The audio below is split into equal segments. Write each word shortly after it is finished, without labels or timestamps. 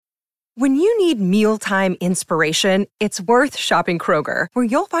When you need mealtime inspiration, it's worth shopping Kroger, where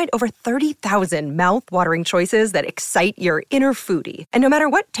you'll find over 30,000 mouth-watering choices that excite your inner foodie. And no matter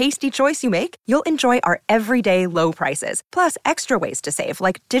what tasty choice you make, you'll enjoy our everyday low prices, plus extra ways to save,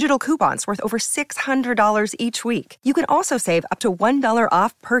 like digital coupons worth over $600 each week. You can also save up to $1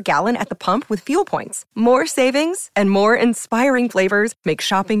 off per gallon at the pump with fuel points. More savings and more inspiring flavors make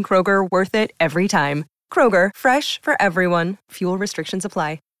shopping Kroger worth it every time. Kroger, fresh for everyone. Fuel restrictions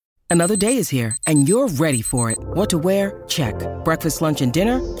apply. Another day is here, and you're ready for it. What to wear? Check. Breakfast, lunch, and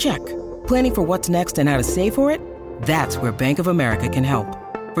dinner? Check. Planning for what's next and how to save for it? That's where Bank of America can help.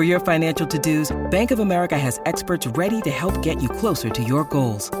 For your financial to-dos, Bank of America has experts ready to help get you closer to your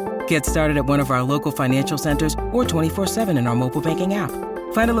goals. Get started at one of our local financial centers or 24/7 in our mobile banking app.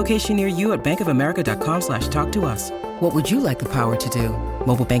 Find a location near you at bankofamerica.com/talktous. What would you like the power to do?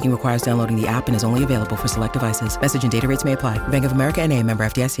 Mobile banking requires downloading the app and is only available for select devices. Message and data rates may apply. Bank of America N.A., member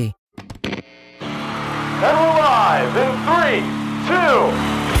FDIC. And we're live in 3, 2.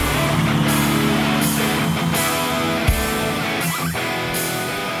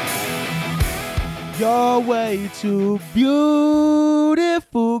 You're way too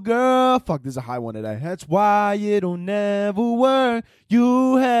beautiful, girl. Fuck, this is a high one today. That's why it'll never work.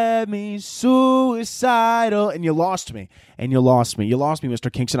 You had me suicidal. And you lost me. You lost me,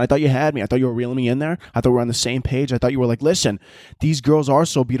 Mr. Kingston. I thought you had me. I thought you were reeling me in there. I thought we were on the same page. I thought you were like, listen, these girls are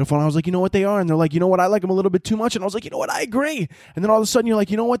so beautiful. And I was like, you know what they are? And they're like, you know what? I like them a little bit too much. And I was like, you know what? I agree. And then all of a sudden you're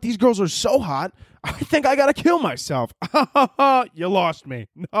like, you know what? These girls are so hot. I think I got to kill myself. You lost me.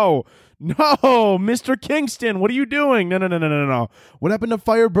 No, Mr. Kingston, what are you doing? No. What happened to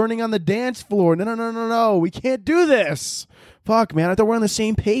fire burning on the dance floor? No. We can't do this. Fuck, man. I thought we're on the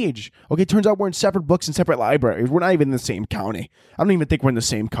same page. Okay, turns out we're in separate books and separate libraries. We're not even in the same county. I don't even think we're in the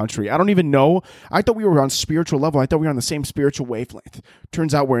same country. I don't even know. I thought we were on spiritual level. I thought we were on the same spiritual wavelength.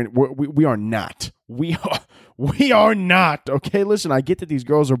 Turns out we are not. We are not. Okay, listen, I get that these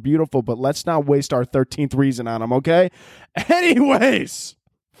girls are beautiful, but let's not waste our 13th reason on them, okay? Anyways.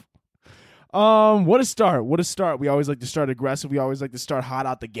 What a start. We always like to start aggressive. We always like to start hot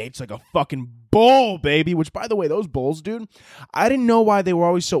out the gates like a fucking bull, baby. Which, by the way, those bulls, dude, I didn't know why they were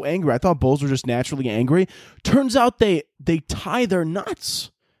always so angry. I thought bulls were just naturally angry. Turns out they tie their nuts.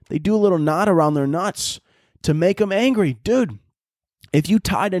 They do a little knot around their nuts to make them angry. Dude, if you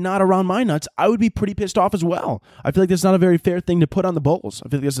tied a knot around my nuts, I would be pretty pissed off as well. I feel like that's not a very fair thing to put on the bulls. I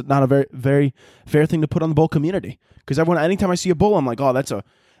feel like that's not a very, very fair thing to put on the bull community. Because anytime I see a bull, I'm like, oh, that's a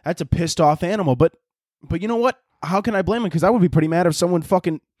pissed off animal. But you know what? How can I blame him? Because I would be pretty mad if someone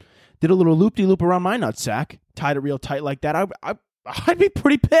fucking did a little loop-de-loop around my nutsack, tied it real tight like that. I'd be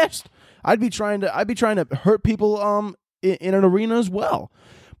pretty pissed. I'd be trying to hurt people in an arena as well.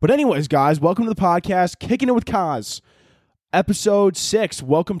 But anyways, guys, welcome to the podcast, Kicking It with Kaz. Episode 6.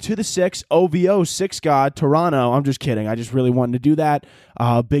 Welcome to the 6. OVO, 6 God, Toronto. I'm just kidding. I just really wanted to do that.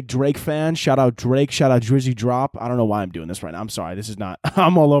 Big Drake fan. Shout out Drake. Shout out Drizzy Drop. I don't know why I'm doing this right now. I'm sorry. This is not.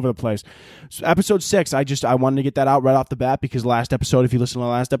 I'm all over the place. So episode 6. I wanted to get that out right off the bat because last episode, if you listen to the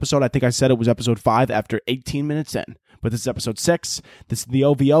last episode, I think I said it was episode 5 after 18 minutes in. But this is episode 6. This is the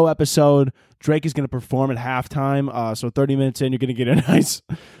OVO episode. Drake is going to perform at halftime. So 30 minutes in, you're going to get a nice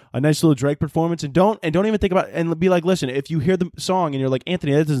little Drake performance. And don't even think about it and be like, listen, if you hear the song and you're like,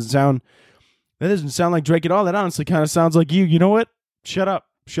 Anthony, that doesn't sound like Drake at all. That honestly kind of sounds like you. You know what? Shut up.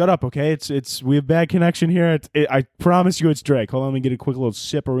 Okay. We have bad connection here. I promise you it's Drake. Hold on. Let me get a quick little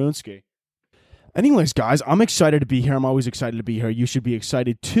sip of Runsky. Anyways, guys, I'm excited to be here. I'm always excited to be here. You should be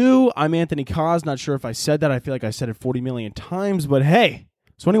excited too. I'm Anthony Kaz. Not sure if I said that. I feel like I said it 40 million times, but hey.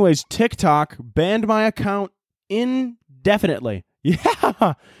 So anyways, TikTok banned my account indefinitely.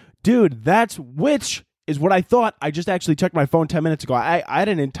 Yeah, dude, which is what I thought. I just actually checked my phone 10 minutes ago. I had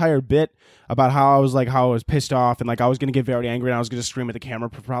an entire bit about how I was pissed off and like I was going to get very angry and I was going to scream at the camera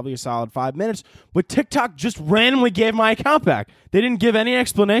for probably a solid 5 minutes. But TikTok just randomly gave my account back. They didn't give any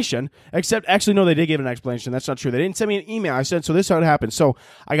explanation except, actually, no, they did give an explanation. That's not true. They didn't send me an email. I said, so this is how it happened. So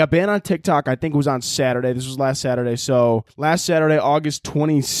I got banned on TikTok. I think it was on Saturday. This was last Saturday. So last Saturday, August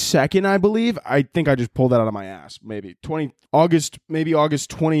 22nd, I believe. I think I just pulled that out of my ass. Maybe August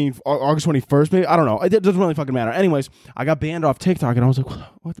 21st, maybe. I don't know. It doesn't really fucking matter. Anyways, I got banned off TikTok and I was like,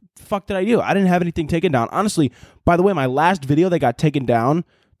 what the fuck did I do? I didn't have anything taken down. Honestly, by the way, my last video that got taken down,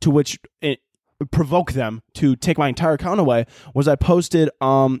 to which it provoked them to take my entire account away, was I posted,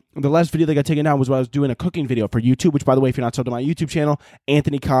 the last video that got taken down was when I was doing a cooking video for YouTube, which, by the way, if you're not subbed to my YouTube channel,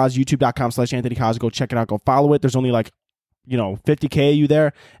 Anthony Kaz, youtube.com/Anthony Kaz, go check it out, go follow it. There's only 50K of you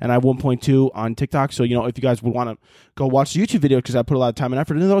there, and I have 1.2 on TikTok. So, if you guys would want to go watch the YouTube video, because I put a lot of time and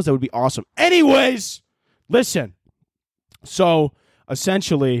effort into those, that would be awesome. Anyways, listen. So,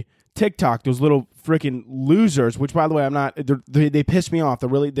 essentially, TikTok, those little freaking losers, which by the way, I'm not, they piss me off. They're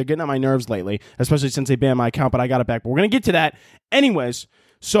getting on my nerves lately, especially since they banned my account, but I got it back. But we're going to get to that. Anyways,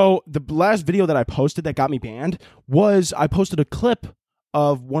 so the last video that I posted that got me banned was I posted a clip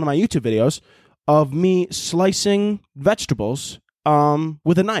of one of my YouTube videos of me slicing vegetables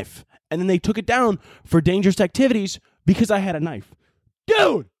with a knife. And then they took it down for dangerous activities because I had a knife.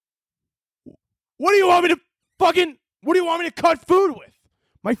 Dude, what do you want me to cut food with?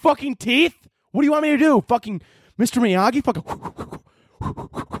 My fucking teeth? What do you want me to do? Fucking Mr. Miyagi? Fucking.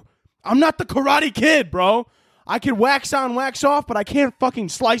 I'm not the Karate Kid, bro. I can wax on, wax off, but I can't fucking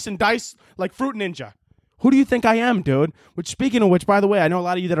slice and dice like Fruit Ninja. Who do you think I am, dude? Which, speaking of which, by the way, I know a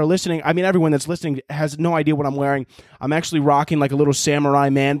lot of you that are listening, I mean, everyone that's listening has no idea what I'm wearing. I'm actually rocking like a little samurai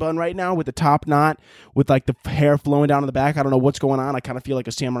man bun right now with the top knot, with like the hair flowing down in the back. I don't know what's going on. I kind of feel like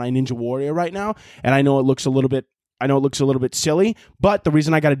a samurai ninja warrior right now, and I know it looks a little bit silly, but the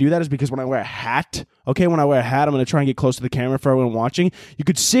reason I got to do that is because when I wear a hat, I'm going to try and get close to the camera for everyone watching. You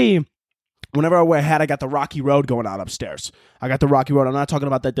could see whenever I wear a hat, I got the Rocky Road going on upstairs. I got the Rocky Road. I'm not talking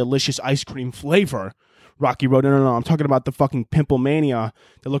about that delicious ice cream flavor Rocky Road. No. I'm talking about the fucking Pimple Mania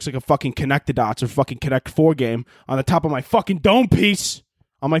that looks like a fucking Connect the Dots or fucking Connect 4 game on the top of my fucking dome piece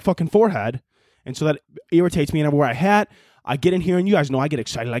on my fucking forehead. And so that irritates me, and I wear a hat. I get in here, and you guys know I get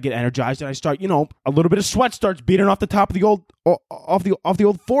excited, I get energized, and I start, a little bit of sweat starts beating off the top of the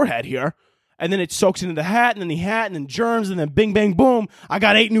old forehead here, and then it soaks into the hat, and then germs, and then bing, bang, boom. I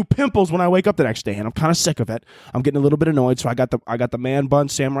got 8 new pimples when I wake up the next day, and I'm kind of sick of it. I'm getting a little bit annoyed, so I got the man bun,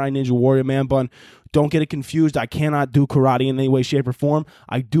 Samurai Ninja Warrior man bun. Don't get it confused. I cannot do karate in any way, shape, or form.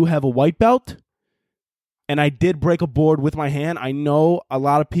 I do have a white belt. And I did break a board with my hand. I know a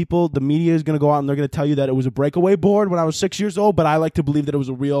lot of people, the media is going to go out and they're going to tell you that it was a breakaway board when I was 6 years old, but I like to believe that it was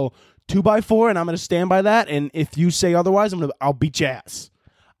a real 2x4, and I'm going to stand by that. And if you say otherwise, I'll beat your ass.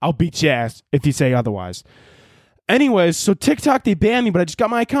 I'll beat your ass if you say otherwise. Anyways, so TikTok, they banned me, but I just got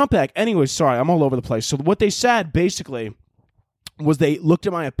my account back. Anyways, sorry, I'm all over the place. So what they said, basically, was they looked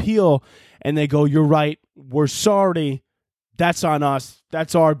at my appeal, and they go, you're right, we're sorry. That's on us.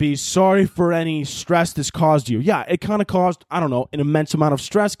 That's RB. Sorry for any stress this caused you. Yeah, it kind of caused, I don't know, an immense amount of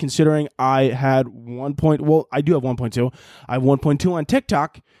stress considering I had I do have 1.2. I have 1.2 on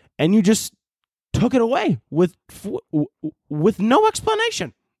TikTok, and you just took it away with no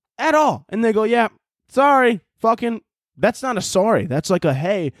explanation at all. And they go, yeah, sorry, fucking, that's not a sorry. That's like a,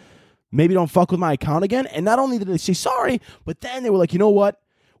 hey, maybe don't fuck with my account again. And not only did they say sorry, but then they were like, you know what?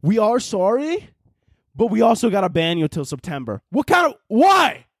 We are sorry, but we also got to ban you till September.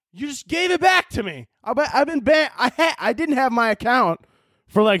 Why? You just gave it back to me. I've been banned. I didn't have my account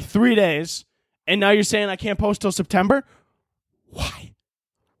for like 3 days, and now you're saying I can't post till September? Why?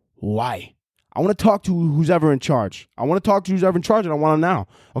 I want to talk to who's ever in charge. And I want them now.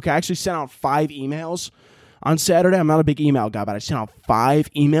 Okay, I actually sent out 5 emails on Saturday. I'm not a big email guy, but I sent out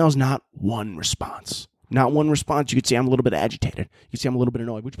 5 emails, not one response. Not one response. You could see I'm a little bit agitated. You could see I'm a little bit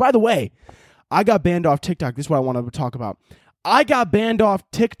annoyed, which, by the way, I got banned off TikTok. This is what I wanted to talk about. I got banned off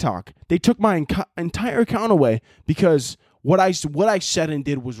TikTok. They took my entire account away because what I said and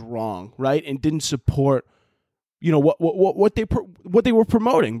did was wrong, right? And didn't support, what they were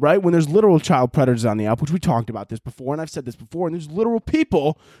promoting, right? When there's literal child predators on the app, which we talked about this before, and I've said this before, and there's literal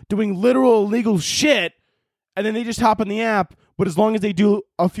people doing literal illegal shit, and then they just hop on the app. But as long as they do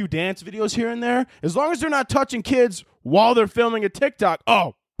a few dance videos here and there, as long as they're not touching kids while they're filming a TikTok,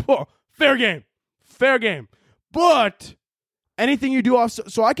 fair game. But anything you do off,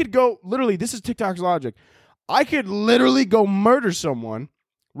 so I could go, literally, this is TikTok's logic. I could literally go murder someone,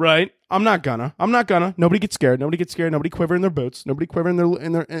 right? I'm not gonna. Nobody gets scared. Nobody quiver in their boots. Nobody quiver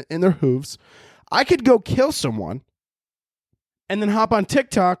in their hooves. I could go kill someone and then hop on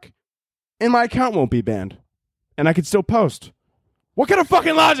TikTok and my account won't be banned. And I could still post. What kind of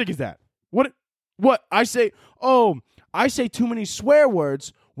fucking logic is that? What? I say too many swear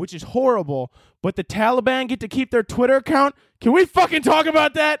words, which is horrible, but the Taliban get to keep their Twitter account? Can we fucking talk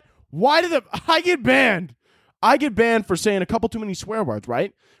about that? Why did I get banned? I get banned for saying a couple too many swear words,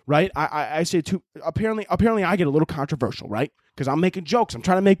 right? Right? I say too, apparently I get a little controversial, right? Because I'm making jokes. I'm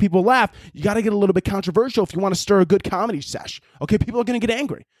trying to make people laugh. You got to get a little bit controversial if you want to stir a good comedy sesh. Okay, people are going to get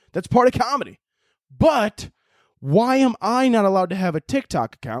angry. That's part of comedy. But why am I not allowed to have a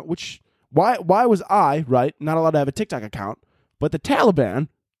TikTok account? Why was I, right, not allowed to have a TikTok account, but the Taliban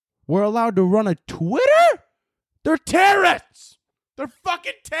were allowed to run a Twitter? They're terrorists. They're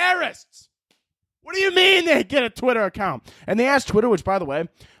fucking terrorists. What do you mean they get a Twitter account? And they asked Twitter, which, by the way,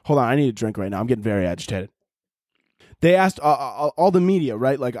 hold on, I need a drink right now. I'm getting very agitated. They asked all the media,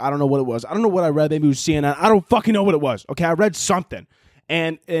 right? Like, I don't know what it was. I don't know what I read. Maybe it was CNN. I don't fucking know what it was. Okay, I read something.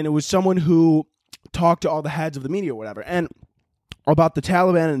 and it was someone who talked to all the heads of the media or whatever, and about the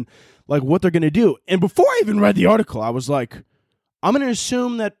Taliban and like what they're going to do. And before I even read the article, I was like, I'm going to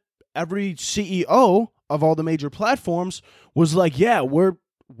assume that every CEO of all the major platforms was like, yeah, we're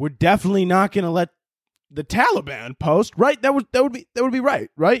definitely not going to let the Taliban post, right? That would be right?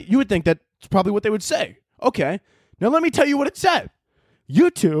 You would think that's probably what they would say. Okay, now let me tell you what it said.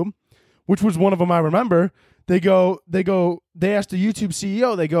 YouTube, which was one of them I remember, they asked the YouTube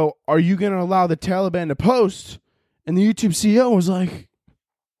CEO, they go, are you going to allow the Taliban to post? And the YouTube CEO was like,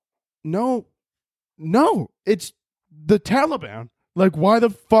 no, it's the Taliban. Like, why the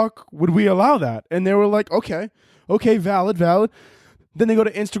fuck would we allow that? And they were like, okay, valid. Then they go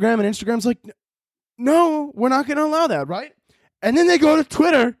to Instagram, and Instagram's like, no, we're not going to allow that, right? And then they go to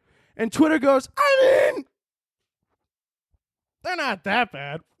Twitter, and Twitter goes, I mean, they're not that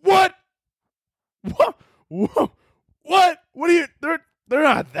bad. What? What are you? They're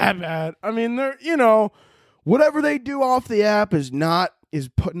not that bad. I mean, they're, whatever they do off the app is not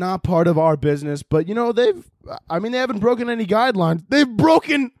part of our business. But they haven't broken any guidelines. They've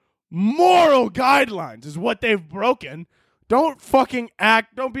broken moral guidelines, is what they've broken. Don't fucking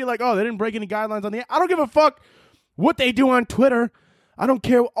act. Don't be like, oh, they didn't break any guidelines on the app. I don't give a fuck what they do on Twitter. I don't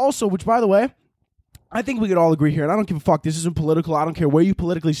care. Also, which by the way, I think we could all agree here, and I don't give a fuck. This isn't political. I don't care where you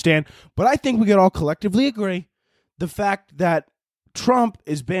politically stand, but I think we could all collectively agree the fact that Trump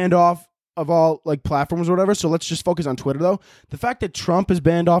is banned off of all like platforms or whatever. So let's just focus on Twitter, though. The fact that Trump is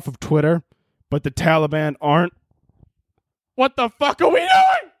banned off of Twitter, but the Taliban aren't. What the fuck are we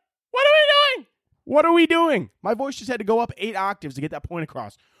doing? What are we doing? My voice just had to go up 8 octaves to get that point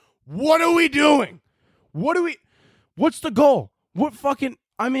across. What are we doing? What's the goal? Look,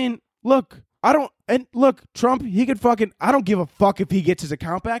 Trump, he could fucking, I don't give a fuck if he gets his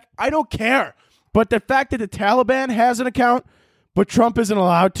account back. I don't care. But the fact that the Taliban has an account, but Trump isn't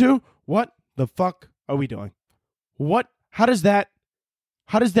allowed to, what the fuck are we doing? How does that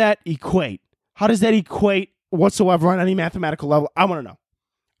equate? How does that equate whatsoever on any mathematical level? I want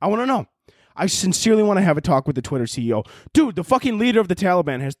to know. I sincerely want to have a talk with the Twitter CEO. Dude, the fucking leader of the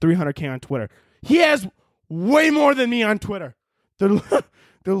Taliban has 300K on Twitter. He has way more than me on Twitter. The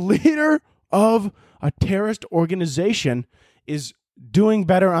leader of a terrorist organization is doing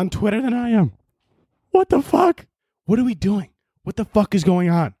better on Twitter than I am. What the fuck? What are we doing? What the fuck is going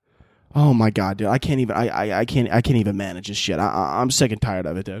on? Oh my god, dude! I can't even manage this shit. I'm sick and tired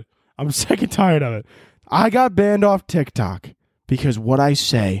of it, dude. I'm sick and tired of it. I got banned off TikTok because what I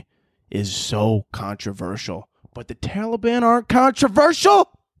say is so controversial. But the Taliban aren't controversial.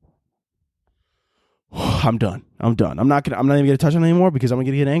 I'm done. I'm not even gonna touch on it anymore because I'm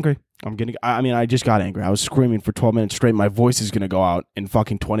gonna get angry. I just got angry. I was screaming for 12 minutes straight. My voice is gonna go out in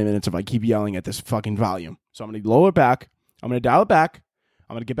fucking 20 minutes if I keep yelling at this fucking volume. So I'm gonna lower it back. I'm gonna dial it back.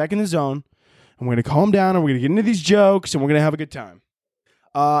 I'm gonna get back in the zone. And we're gonna calm down and we're gonna get into these jokes and we're gonna have a good time.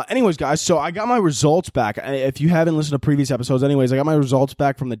 Anyways, guys, so I got my results back. If you haven't listened to previous episodes, I got my results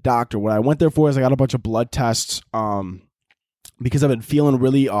back from the doctor. What I went there for is I got a bunch of blood tests, because I've been feeling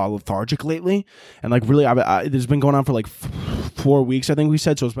really lethargic lately, and like really, it's been going on for like 4 weeks, I think we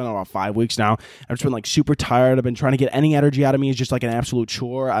said. So it's been about 5 weeks now. I've just been like super tired. I've been trying to get any energy out of me. It's just like an absolute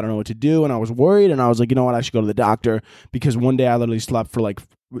chore. I don't know what to do, and I was worried, and I was like, you know what, I should go to the doctor because one day I literally slept for like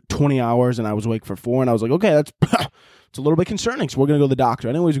 20 hours and I was awake for 4, and I was like, okay, that's it's a little bit concerning. So we're gonna go to the doctor.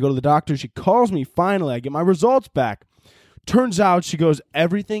 Anyways, we go to the doctor. She calls me. Finally, I get my results back. Turns out, she goes,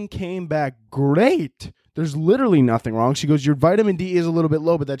 everything came back great. There's literally nothing wrong. She goes, your vitamin D is a little bit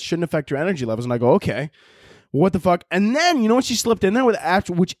low, but that shouldn't affect your energy levels. And I go, okay, what the fuck? And then, you know what she slipped in there with,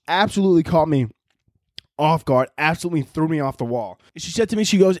 which absolutely caught me off guard, absolutely threw me off the wall. She said to me,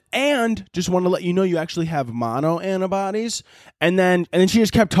 she goes, and just wanted to let you know you actually have mono antibodies. And then she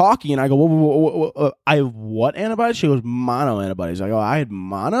just kept talking, and I go, whoa, I have what antibodies? She goes, mono antibodies. I go, I had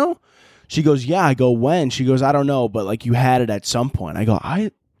mono? She goes, yeah. I go, when? She goes, I don't know, but like you had it at some point. I go,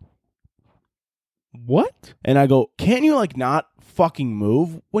 what? And I go, can't you like not fucking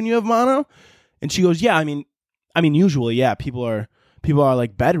move when you have mono? And she goes, yeah, I mean usually, yeah, people are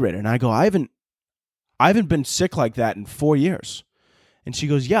like bedridden. And I go, I haven't been sick like that in 4 years. And she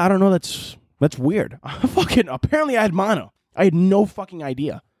goes, yeah, I don't know, that's weird. Apparently I had mono. I had no fucking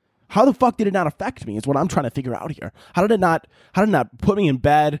idea. How the fuck did it not affect me is what I'm trying to figure out here. How did it not put me in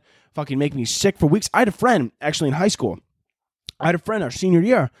bed, fucking make me sick for weeks? I had a friend actually in high school. Our senior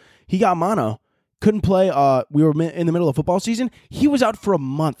year. He got mono. Couldn't play. We were in the middle of football season. He was out for a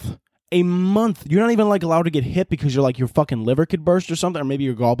month. A month. You're not even like allowed to get hit because you're like your fucking liver could burst or something, or maybe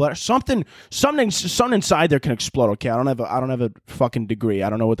your gallbladder. Something inside there can explode. Okay, I don't have a fucking degree. I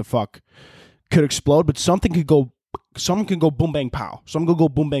don't know what the fuck could explode, but something could go some can go boom, bang, pow. Some can go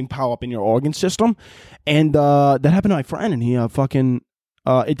boom, bang, pow up in your organ system. And that happened to my friend, and he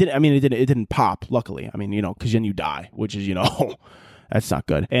it didn't pop, luckily. I mean, because then you die, which is, that's not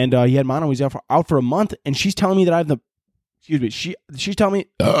good. And he had mono. He's out for a month, and she's telling me that I have she's telling me,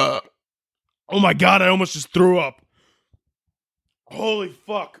 oh my God, I almost just threw up. Holy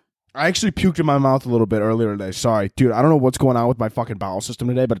fuck. I actually puked in my mouth a little bit earlier today. Sorry, dude. I don't know what's going on with my fucking bowel system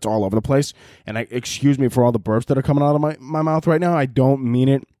today, but it's all over the place. And excuse me for all the burps that are coming out of my mouth right now. I don't mean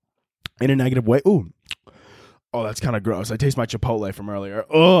it in a negative way. Ooh. Oh, that's kind of gross. I taste my Chipotle from earlier.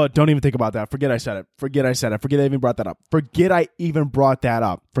 Oh, don't even think about that. Forget I said it. Forget I even brought that up. Forget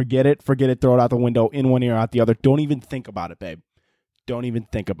it. Throw it out the window, in one ear, out the other. Don't even think about it, babe.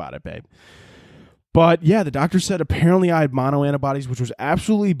 But yeah, the doctor said apparently I had mono antibodies, which was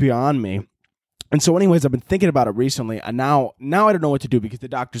absolutely beyond me. And so anyways, I've been thinking about it recently, and now I don't know what to do, because the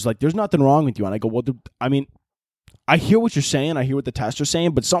doctor's like, there's nothing wrong with you. And I go, well, I hear what you're saying. I hear what the tests are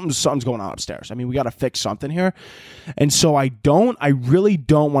saying, but something's going on upstairs. I mean, we got to fix something here. And so I really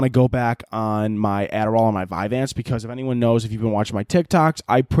don't want to go back on my Adderall and my Vyvanse, because if anyone knows, if you've been watching my TikToks,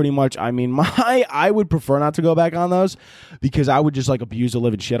 I would prefer not to go back on those, because I would just abuse the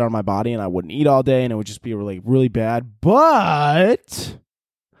living shit out of my body, and I wouldn't eat all day, and it would just be really, really bad. But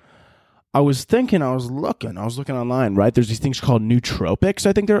I was looking online, right? There's these things called nootropics.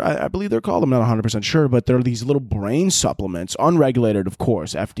 I believe they're called. I'm not 100% sure, but they're these little brain supplements, unregulated, of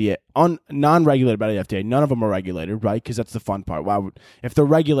course, FDA, non-regulated by the FDA. None of them are regulated, right? Because that's the fun part. If they're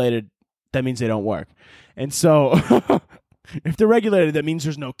regulated, that means they don't work. And so if they're regulated, that means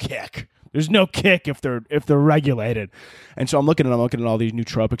there's no kick. There's no kick if they're regulated. And so I'm looking at all these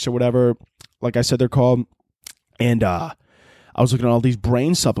nootropics or whatever, like I said, they're called. And I was looking at all these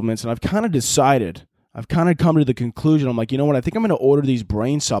brain supplements, and I've kind of come to the conclusion. I'm like, you know what? I think I'm going to order these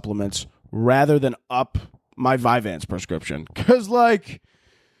brain supplements rather than up my Vyvanse prescription. Because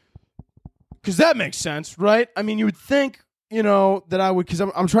that makes sense, right? I mean, you would think, that I would, because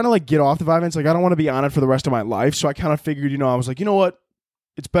I'm trying to get off the Vyvanse. I don't want to be on it for the rest of my life. So I kind of figured, I was like, you know what?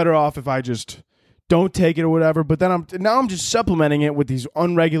 It's better off if I just don't take it or whatever. But then I'm just supplementing it with these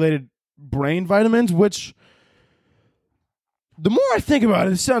unregulated brain vitamins, which, the more I think about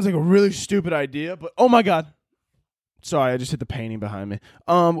it sounds like a really stupid idea, but oh my God. Sorry, I just hit the painting behind me.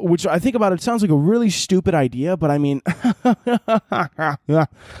 Which I think about it sounds like a really stupid idea, but I mean, I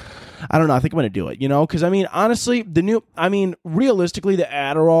don't know. I think I'm going to do it, because I mean, honestly, realistically, the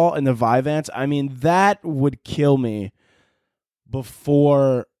Adderall and the Vyvanse, that would kill me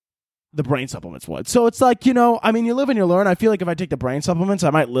before the brain supplements would. So it's like, you live and you learn. I feel like if I take the brain supplements, I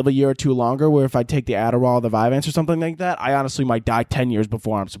might live a year or two longer, where if I take the Adderall or the Vyvanse or something like that, I honestly might die 10 years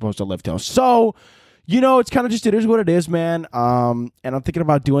before I'm supposed to live till. So, it's kind of just, it is what it is, man. And I'm thinking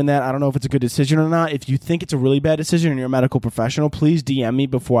about doing that. I don't know if it's a good decision or not. If you think it's a really bad decision and you're a medical professional, please DM me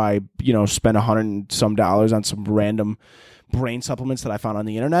before I, spend $100 and some on some random brain supplements that I found on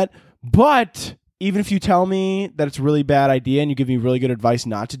the internet. But even if you tell me that it's a really bad idea and you give me really good advice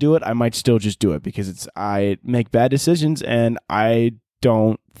not to do it, I might still just do it, because I make bad decisions, and I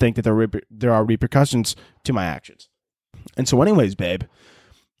don't think that there are repercussions to my actions. And so anyways, babe,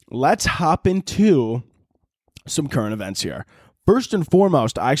 let's hop into some current events here. First and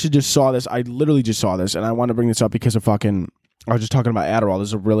foremost, I actually just saw this. I literally just saw this, and I want to bring this up because I was just talking about Adderall.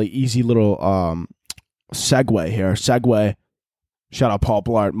 There's a really easy little segue here. Shout out Paul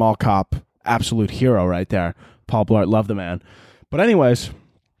Blart, Mall Cop. Absolute hero right there. Paul Blart, love the man. But anyways,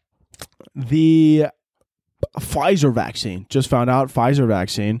 the Pfizer vaccine, just found out, Pfizer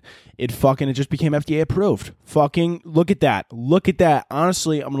vaccine, it just became FDA approved. Fucking look at that.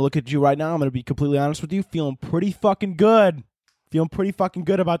 Honestly, I'm going to look at you right now. I'm going to be completely honest with you. Feeling pretty fucking good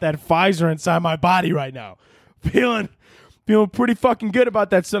about that Pfizer inside my body right now. Feeling pretty fucking good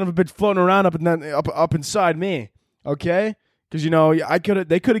about that son of a bitch floating around up inside me. Okay? Because,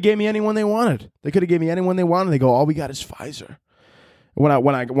 they could have gave me anyone they wanted. They go, all we got is Pfizer. When I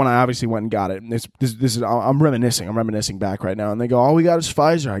obviously went and got it, and this is, I'm reminiscing back right now, and they go, all we got is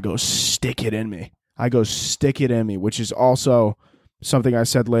Pfizer. I go, stick it in me, which is also something I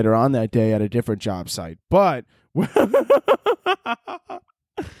said later on that day at a different job site. But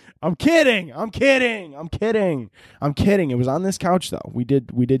I'm kidding. It was on this couch though. We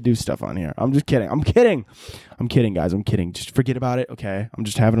did do stuff on here. I'm just kidding. I'm kidding, guys. I'm kidding. Just forget about it, okay? I'm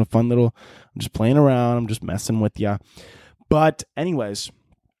just having I'm just playing around. I'm just messing with ya. But anyways,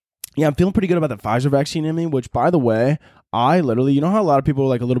 yeah, I'm feeling pretty good about the Pfizer vaccine in me, which, by the way, I literally, how a lot of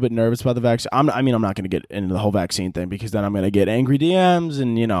people are a little bit nervous about the vaccine. I'm not going to get into the whole vaccine thing, because then I'm going to get angry DMs,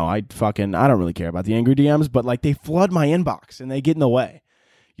 and I don't really care about the angry DMs, but they flood my inbox and they get in the way.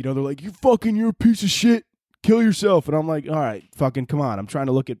 They're like, you're a piece of shit. kill yourself. And I'm like, all right, fucking come on. I'm trying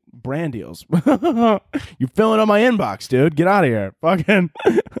to look at brand deals. You're filling up my inbox, dude. Get out of here. Fucking.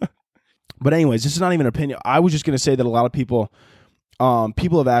 But anyways, this is not even an opinion. I was just going to say that a lot of people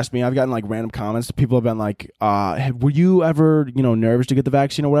have asked me, I've gotten like random comments. People have been like, were you ever, nervous to get the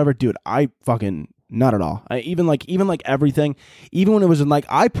vaccine or whatever? Dude, I fucking, not at all. Even like everything, even when it was in like,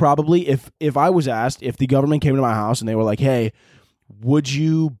 I probably, if I was asked, if the government came to my house and they were like, hey, would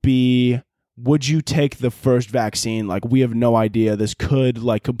you take the first vaccine? Like, we have no idea. This could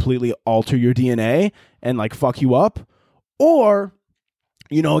like completely alter your DNA and like fuck you up. Or,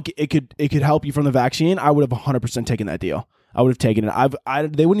 it could help you from the vaccine. I would have 100% taken that deal. I would have taken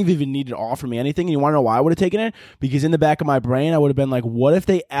it. They wouldn't have even need to offer me anything. And you want to know why I would have taken it? Because in the back of my brain, I would have been like, what if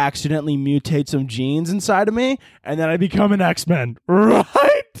they accidentally mutate some genes inside of me and then I become an X-Men?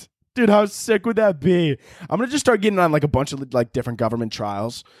 Right? Dude, how sick would that be? I'm going to just start getting on like a bunch of like different government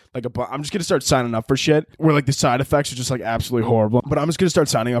trials. I'm just going to start signing up for shit where like the side effects are just like absolutely horrible. But I'm just going to start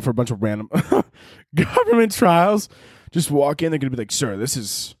signing up for a bunch of random government trials. Just walk in, they're going to be like, sir, this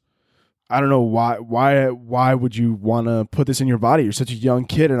is... I don't know why would you want to put this in your body? You're such a young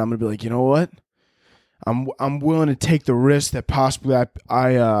kid. And I'm going to be like, you know what? I'm willing to take the risk that possibly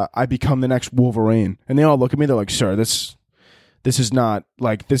I become the next Wolverine. And they all look at me. They're like, sir, this is not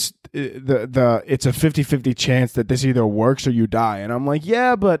like this. It's a 50-50 chance that this either works or you die. And I'm like,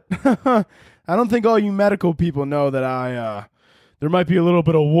 yeah, but I don't think all you medical people know that there might be a little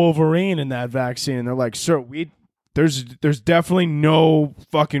bit of Wolverine in that vaccine. And they're like, sir, there's definitely no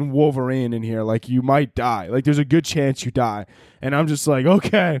fucking Wolverine in here. Like, you might die. Like, there's a good chance you die. And I'm just like,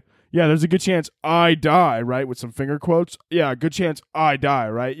 okay, yeah, there's a good chance I die, right? With some finger quotes. Yeah, good chance I die,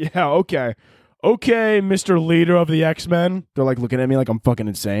 right? Yeah, okay. Okay, Mr. Leader of the X-Men. They're like looking at me like I'm fucking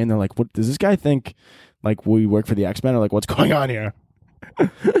insane. They're like, what does this guy think? Like, we work for the X-Men? Or like, what's going on here?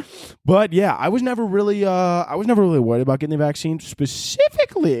 But yeah, I was never really worried about getting the vaccine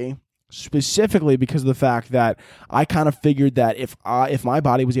specifically because of the fact that I kind of figured that if my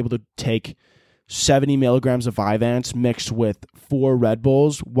body was able to take 70 milligrams of Vyvanse mixed with 4 Red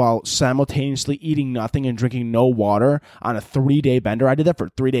Bulls while simultaneously eating nothing and drinking no water on a 3-day bender, I did that for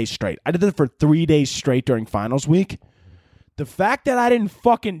 3 days straight. I did that for 3 days straight during finals week. The fact that I didn't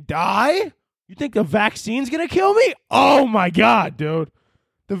fucking die, you think the vaccine's gonna kill me? Oh my God, dude.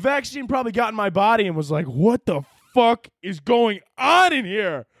 The vaccine probably got in my body and was like, what the fuck is going on in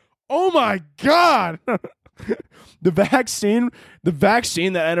here? Oh my God. The vaccine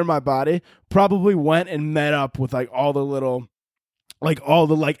that entered my body probably went and met up with like all the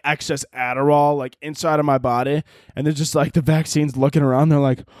excess Adderall like inside of my body. And they're just like, the vaccine's looking around. They're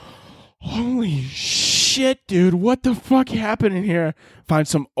like, holy shit, dude, what the fuck happened in here? Find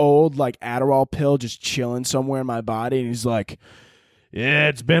some old like Adderall pill just chilling somewhere in my body. And he's like, yeah,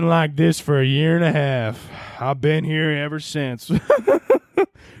 it's been like this for 1.5 years. I've been here ever since.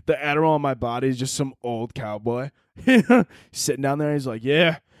 The Adderall in my body is just some old cowboy sitting down there. He's like,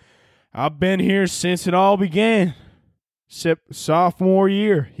 yeah, I've been here since it all began. Sophomore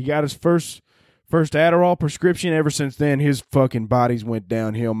year. He got his first Adderall prescription. Ever since then, his fucking bodies went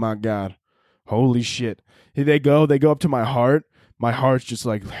downhill. My God. Holy shit. They go up to my heart. My heart's just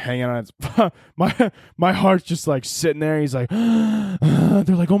like hanging on its my heart's just like sitting there. He's like,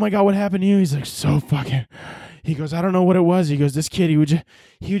 they're like, oh my God, what happened to you? He's like, so fucking. He goes, I don't know what it was. He goes, this kid, he would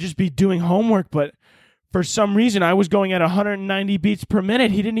just be doing homework, but for some reason I was going at 190 beats per minute.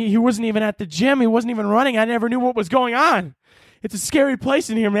 He wasn't even at the gym. He wasn't even running. I never knew what was going on. It's a scary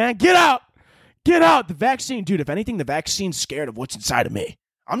place in here, man. Get out. Get out. The vaccine, dude, if anything, the vaccine's scared of what's inside of me.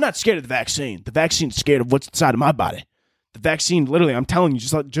 I'm not scared of the vaccine. The vaccine's scared of what's inside of my body. The vaccine, literally, I'm telling you,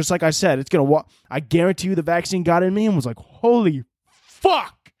 just like I said, it's going to walk. I guarantee you the vaccine got in me and was like, holy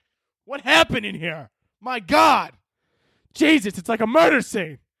fuck. What happened in here? My God. Jesus, it's like a murder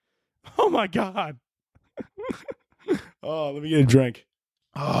scene. Oh, my God. Oh, let me get a drink.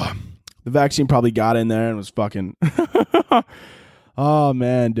 Oh, the vaccine probably got in there and was fucking. Oh,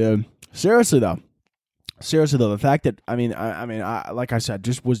 man, dude. Seriously, though, the fact that, I like I said,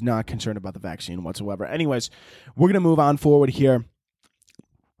 just was not concerned about the vaccine whatsoever. Anyways, we're going to move on forward here.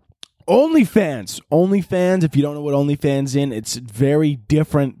 OnlyFans, if you don't know what OnlyFans is, it's very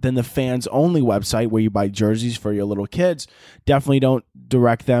different than the Fans Only website where you buy jerseys for your little kids. Definitely don't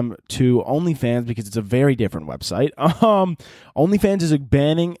direct them to OnlyFans because it's a very different website. OnlyFans is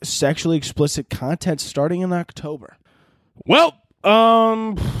banning sexually explicit content starting in October. Well,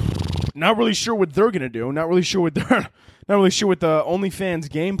 not really sure what they're gonna do. Not really sure what the OnlyFans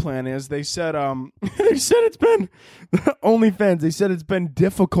game plan is. They said it's been OnlyFans. They said it's been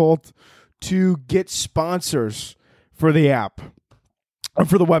difficult to get sponsors for the app. or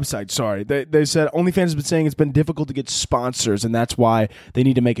for the website, sorry. They said OnlyFans has been saying it's been difficult to get sponsors, and that's why they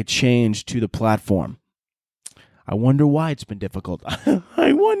need to make a change to the platform. I wonder why it's been difficult.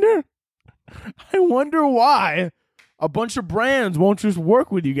 I wonder why a bunch of brands won't just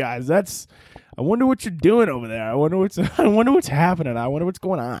work with you guys. I wonder what you're doing over there. I wonder what's happening. I wonder what's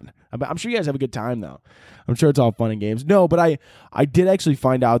going on. I'm sure you guys have a good time though. I'm sure it's all fun and games. No, but I did actually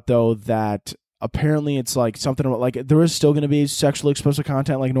find out though that apparently it's like something like there is still going to be sexually explicit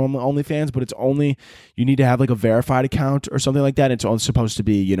content like normal OnlyFans, but it's only you need to have like a verified account or something like that. It's only supposed to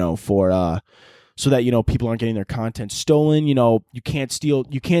be, for so that, people aren't getting their content stolen. You can't steal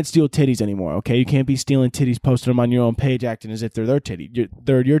titties anymore, okay? You can't be stealing titties, posting them on your own page, acting as if they're their titties.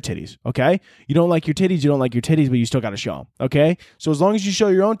 They're your titties, okay? You don't like your titties, but you still got to show them, okay? So as long as you show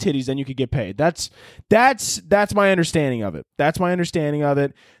your own titties, then you could get paid. That's my understanding of it. That's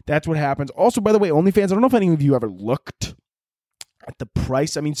what happens. Also, by the way, OnlyFans, I don't know if any of you ever looked at the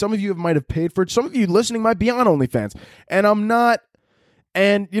price. I mean, some of you might have paid for it. Some of you listening might be on OnlyFans, and I'm not.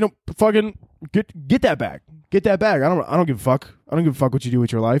 And fucking get that bag. Get that bag. I don't give a fuck. I don't give a fuck what you do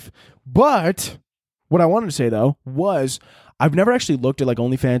with your life. But what I wanted to say though was I've never actually looked at like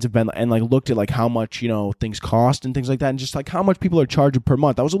OnlyFans and looked at like how much things cost and things like that, and just like how much people are charging per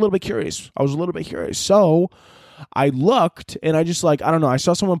month. I was a little bit curious. So I looked and I just I don't know. I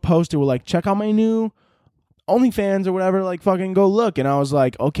saw someone post it with like, check out my new OnlyFans or whatever, like fucking go look. And I was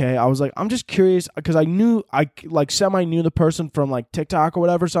like, okay. I was like, I'm just curious because I semi knew the person from like TikTok or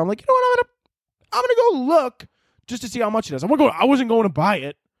whatever. So I'm like, you know what? I'm gonna go look just to see how much it is. I wasn't going to buy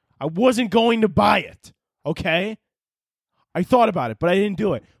it. I wasn't going to buy it. Okay. I thought about it, but I didn't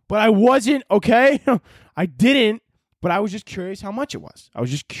do it. But I wasn't, okay? I didn't, but I was just curious how much it was.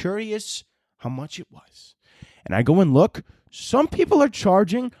 And I go and look. Some people are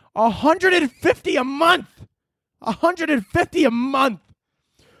charging $150 a month. $150 a month.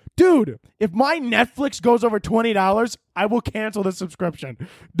 Dude, if my Netflix goes over $20, I will cancel the subscription.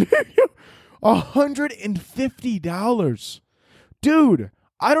 $150. Dude,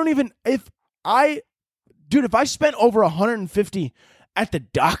 if I spent over $150 at the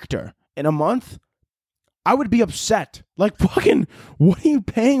doctor in a month, I would be upset. Like, fucking, what are you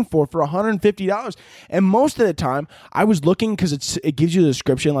paying for $150? And most of the time, I was looking because it gives you the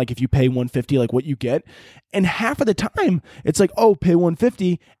description, like if you pay $150, like what you get. And half of the time, it's like, oh, pay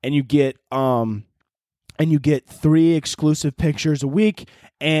 $150, and you get 3 exclusive pictures a week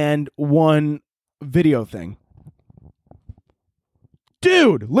and 1 video thing.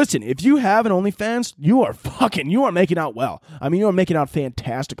 Dude, listen, if you have an OnlyFans, you are making out well. I mean, you are making out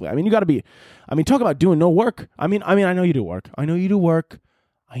fantastically. I mean, you got to be, talk about doing no work. I know you do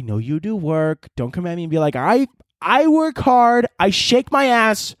work. Don't come at me and be like, I work hard. I shake my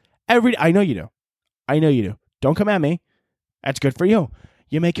ass every day. I know you do. Don't come at me. That's good for you.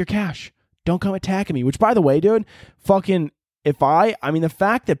 You make your cash. Don't come attacking me, which by the way, dude, fucking, the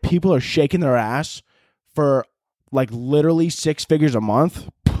fact that people are shaking their ass for like literally 6 figures a month,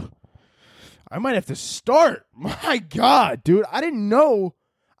 I might have to start. My God, dude. I didn't know.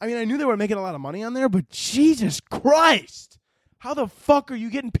 I knew they were making a lot of money on there, but Jesus Christ. How the fuck are you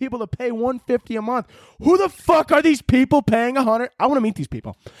getting people to pay $150 a month? Who the fuck are these people paying $100? I want to meet these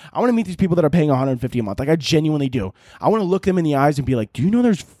people. I want to meet these people that are paying $150 a month. Like, I genuinely do. I want to look them in the eyes and be like, do you know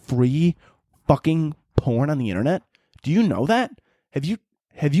there's free fucking porn on the internet? Do you know that? Have you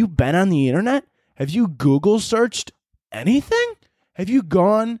been on the internet? Have you Google searched anything? Have you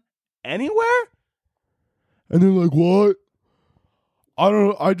gone anywhere? And they're like, what? I don't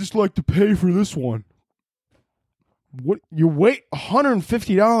know. I just like to pay for this one. What? You wait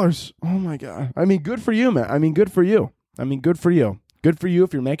 $150. Oh my God. Good for you, man. Good for you. Good for you. Good for you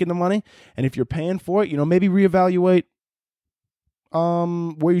if you're making the money. And if you're paying for it, maybe reevaluate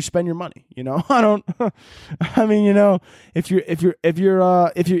where you spend your money. If you're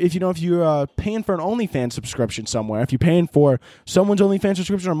paying for an OnlyFans subscription somewhere, if you're paying for someone's OnlyFans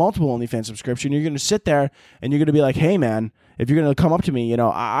subscription or multiple OnlyFans subscription, you're going to sit there and you're going to be like, hey man, if you're going to come up to me,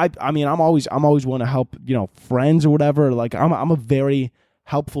 I'm always want to help, friends or whatever. Like I'm a very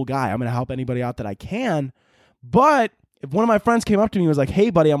helpful guy. I'm going to help anybody out that I can. But if one of my friends came up to me and was like, hey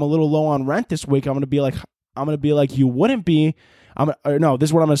buddy, I'm a little low on rent this week, I'm going to be like, you wouldn't be. No, this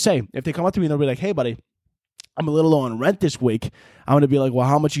is what I'm going to say. If they come up to me and they'll be like, hey, buddy, I'm a little low on rent this week, I'm going to be like, well,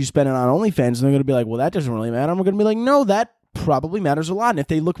 how much are you spending on OnlyFans? And they're going to be like, well, that doesn't really matter. I'm going to be like, no, that probably matters a lot. And if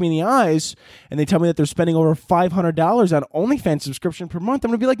they look me in the eyes and they tell me that they're spending over $500 on OnlyFans subscription per month,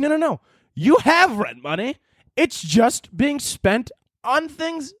 I'm going to be like, no. You have rent money. It's just being spent on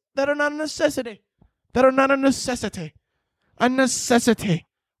things that are not a necessity. A necessity.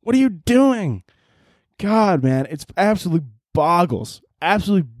 What are you doing? God, man, it's absolutely boggles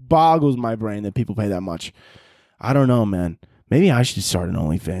absolutely boggles my brain that people pay that much. I don't know, man. Maybe I should start an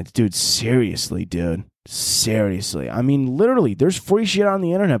OnlyFans. Dude, seriously, dude. Seriously. I mean, literally, there's free shit on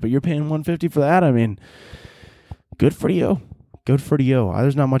the internet, but you're paying $150 for that? I mean, good for you. Good for you.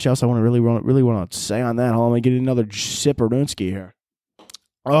 There's not much else I want to really want to say on that. Hold on, I'm going to get another sip of Runsky here.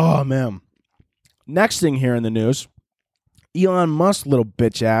 Oh, man. Next thing here in the news, Elon Musk, little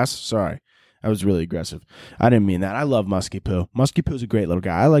bitch ass. Sorry. I was really aggressive. I didn't mean that. I love Musky Poo. Musky Poo's a great little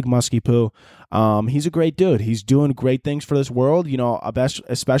guy. I like Musky Poo. He's a great dude. He's doing great things for this world, you know,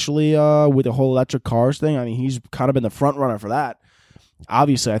 especially with the whole electric cars thing. I mean, he's kind of been the front runner for that.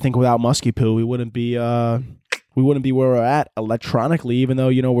 Obviously, I think without Musky Poo, we wouldn't be where we're at electronically, even though,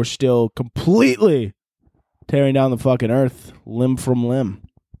 you know, we're still completely tearing down the fucking earth, limb from limb,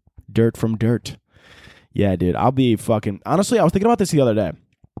 dirt from dirt. Yeah, dude, I'll be fucking... Honestly, I was thinking about this the other day.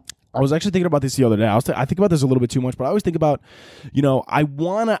 I think about this a little bit too much, but I always think about, you know, I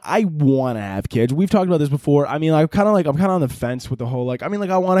wanna have kids. We've talked about this before. I mean, I'm kind of on the fence with the whole, like, I mean, like,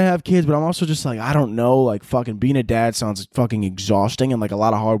 I want to have kids, but I'm also just like, I don't know, like, fucking being a dad sounds fucking exhausting and like a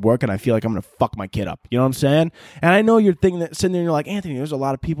lot of hard work, and I feel like I'm gonna fuck my kid up. You know what I'm saying? And I know you're sitting there and you're like, Anthony, there's a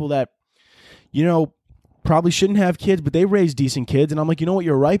lot of people that, you know, probably shouldn't have kids, but they raise decent kids, and I'm like, you know what,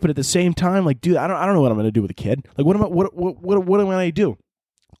 you're right, but at the same time, like, dude, I don't know what I'm gonna do with a kid. Like, what am I gonna do?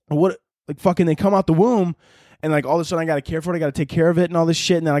 What, like, fucking they come out the womb and like all of a sudden I gotta care for it, I gotta take care of it and all this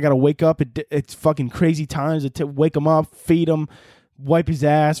shit, and then I gotta wake up, it's fucking crazy times to wake them up, feed them, wipe his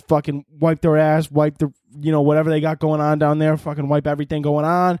ass, fucking wipe their ass, wipe the, you know, whatever they got going on down there, fucking wipe everything going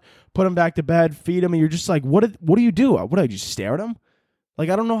on, put them back to bed, feed them, and you're just like, what do you do? What do I just stare at them? Like,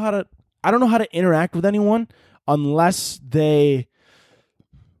 I don't know how to interact with anyone unless they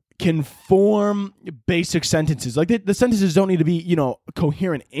can form basic sentences. Like, the sentences don't need to be, you know,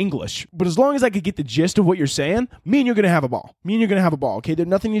 coherent English, but as long as I could get the gist of what you're saying, me and you're gonna have a ball. Okay,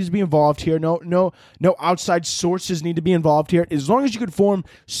 nothing needs to be involved here. No outside sources need to be involved here. As long as you could form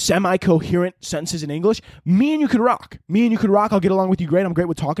semi-coherent sentences in English, me and you could rock. I'll get along with you great. I'm great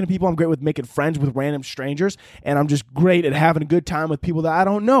with talking to people. I'm great with making friends with random strangers, and I'm just great at having a good time with people that I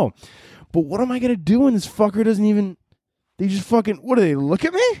don't know. But what am I gonna do when this fucker doesn't even? They just fucking. What do they look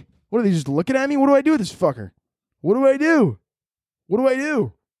at me? What are they just looking at me? What do I do with this fucker? What do I do?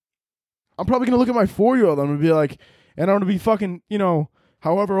 I'm probably going to look at my 4-year-old. I'm going to be like, and I'm going to be fucking, you know,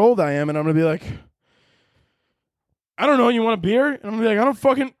 however old I am. And I'm going to be like, I don't know. You want a beer? And I'm going to be like,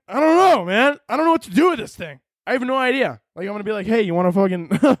 I don't know, man. I don't know what to do with this thing. I have no idea. Like, I'm going to be like, hey, you want to fucking,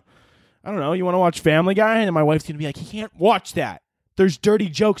 I don't know. You want to watch Family Guy? And then my wife's going to be like, you can't watch that. There's dirty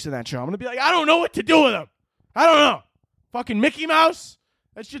jokes in that show. I'm going to be like, I don't know what to do with them. I don't know. Fucking Mickey Mouse?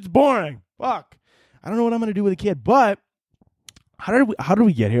 That shit's boring. Fuck. I don't know what I'm gonna do with a kid. But how did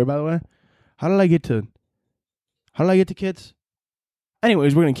we get here, by the way? How did I get to kids?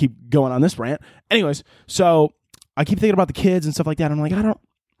 Anyways, we're gonna keep going on this rant. Anyways, so I keep thinking about the kids and stuff like that. I'm like, I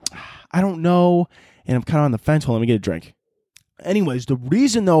don't know, and I'm kind of on the fence. Hold on, let me get a drink. Anyways, the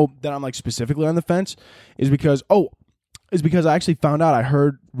reason though that I'm like specifically on the fence is because I actually found out. I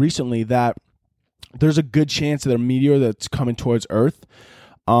heard recently that there's a good chance that a meteor that's coming towards Earth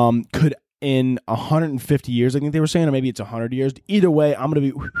could, in 150 years, I think they were saying, or maybe it's 100 years. Either way, I'm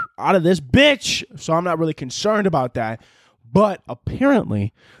going to be out of this bitch, so I'm not really concerned about that. But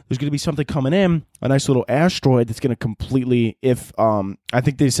apparently, there's going to be something coming in, a nice little asteroid that's going to completely, I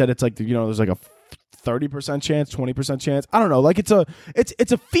think they said it's like, you know, there's like a 30% chance, 20% chance. I don't know. Like, it's a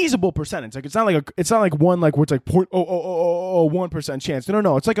feasible percentage. Like, it's not like one, like, where it's like 0.001% chance.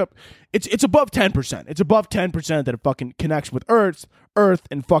 No. It's like it's above 10%. It's above 10% that it fucking connects with Earth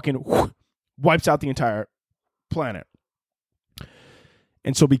and fucking wipes out the entire planet.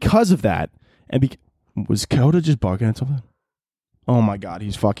 And so because of that, was Coda just barking at something? Oh my God,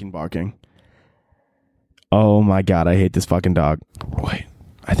 he's fucking barking. Oh my God, I hate this fucking dog. Wait,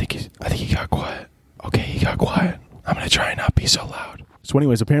 I think he got quiet. Okay, he got quiet. I'm going to try and not be so loud. So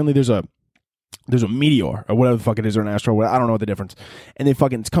anyways, apparently there's a meteor or whatever the fuck it is, or an asteroid. I don't know what the difference. And it's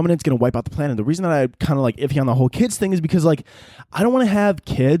coming in, it's going to wipe out the planet. The reason that I kind of like iffy on the whole kids thing is because, like, I don't want to have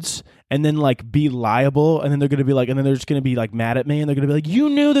kids and then like be liable, and then they're going to be like, and then they're just going to be like mad at me, and they're going to be like, you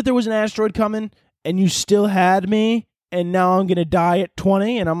knew that there was an asteroid coming and you still had me, and now I'm going to die at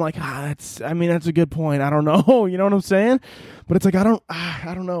 20. And I'm like, that's a good point. I don't know. You know what I'm saying? But it's like, I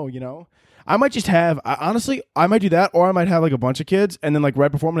don't know, you know? I might just honestly, I might do that, or I might have like a bunch of kids, and then like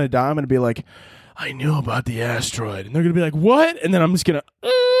right before I'm going to die, I'm going to be like, I knew about the asteroid. And they're going to be like, what? And then I'm just going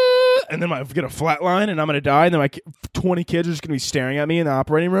to, and then I'm going to flatline and I'm going to die, and then 20 kids are just going to be staring at me in the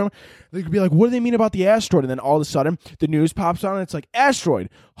operating room. They could be like, what do they mean about the asteroid? And then all of a sudden, the news pops on, and it's like, asteroid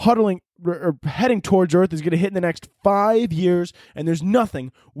huddling or heading towards Earth is going to hit in the next 5 years, and there's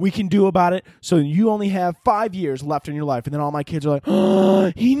nothing we can do about it, so you only have 5 years left in your life. And then all my kids are like,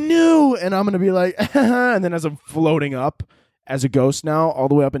 oh, he knew. And I'm going to be like, and then as I'm floating up as a ghost now, all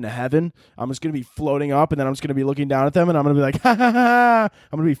the way up into heaven, I'm just going to be floating up, and then I'm just going to be looking down at them, and I'm going to be like, ha, ha, ha.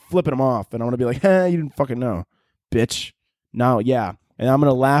 I'm going to be flipping them off, and I'm going to be like, ha, you didn't fucking know, bitch. No, yeah. And I'm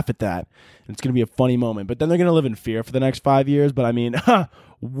going to laugh at that, and it's going to be a funny moment. But then they're going to live in fear for the next 5 years, but I mean,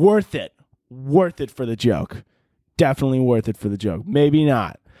 worth it. Worth it for the joke. Definitely worth it for the joke. Maybe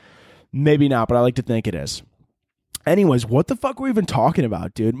not, but I like to think it is. Anyways, what the fuck were we even talking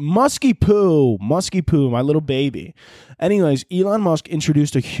about, dude? Musky Poo, my little baby. Anyways, Elon Musk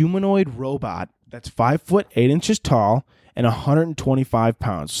introduced a humanoid robot that's 5 foot 8 inches tall and 125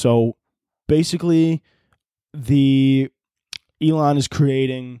 pounds. So basically, Elon is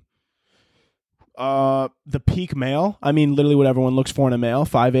creating the peak male. I mean, literally what everyone looks for in a male.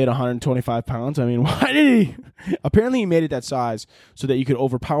 5'8", 125 pounds. I mean, why did he? Apparently he made it that size so that you could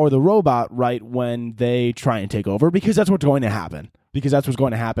overpower the robot right when they try and take over, because that's what's going to happen.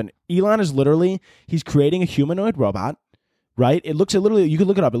 Elon is literally, he's creating a humanoid robot, right? You can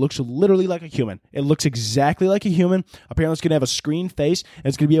look it up. It looks literally like a human. It looks exactly like a human. Apparently it's going to have a screen face, and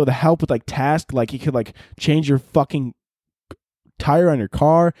it's going to be able to help with like tasks. Like he could like change your fucking tire on your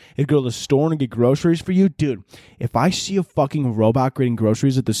car. It'd go to the store and get groceries for you. Dude, if I see a fucking robot getting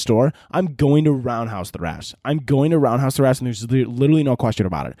groceries at the store, I'm going to roundhouse their ass. And there's literally no question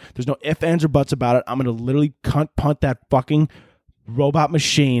about it. There's no ifs, ands, or buts about it. I'm going to literally punt that fucking robot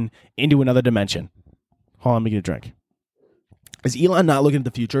machine into another dimension. Hold on, let me get a drink. Is Elon not looking at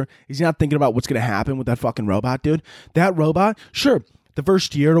the future? Is he not thinking about what's going to happen with that fucking robot, dude? That robot, sure, the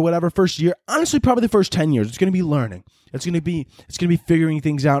first year or whatever, honestly, probably the first 10 years, it's going to be learning. It's going to be figuring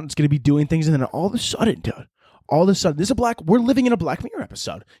things out. It's going to be doing things. And then all of a sudden, dude, we're living in a Black Mirror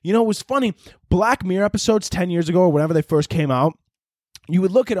episode. You know, it was funny. Black Mirror episodes 10 years ago or whenever they first came out, you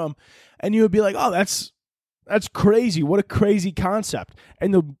would look at them and you would be like, oh, that's crazy. What a crazy concept.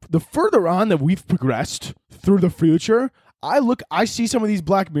 And the further on that we've progressed through the future, I see some of these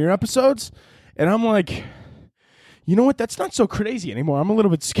Black Mirror episodes and I'm like, you know what? That's not so crazy anymore. I'm a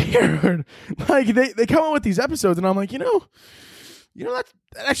little bit scared. Like they come out with these episodes, and I'm like, you know,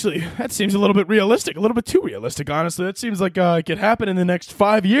 that seems a little bit realistic, a little bit too realistic. Honestly, that seems like it could happen in the next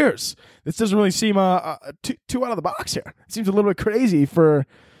 5 years. This doesn't really seem too out of the box here. It seems a little bit crazy for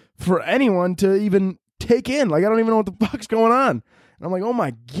anyone to even take in. Like I don't even know what the fuck's going on. And I'm like, oh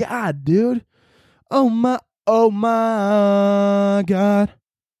my god, dude. Oh my god.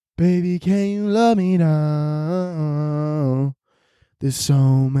 Baby, can you love me now? There's so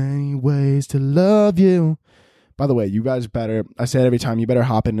many ways to love you. By the way, you guys I say it every time, you better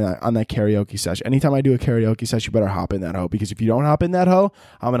hop in on that karaoke session. Anytime I do a karaoke session, you better hop in that hoe. Because if you don't hop in that hoe,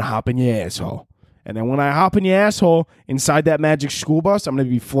 I'm going to hop in your asshole. And then when I hop in your asshole, inside that magic school bus, I'm going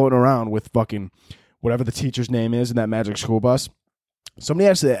to be floating around with fucking whatever the teacher's name is in that magic school bus. Somebody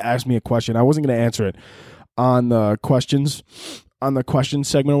actually asked me a question. I wasn't going to answer it on the questions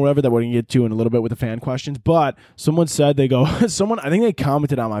segment or whatever that we're going to get to in a little bit with the fan questions. But someone said, I think they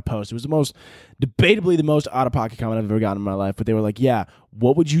commented on my post. It was debatably the most out-of-pocket comment I've ever gotten in my life. But they were like, yeah,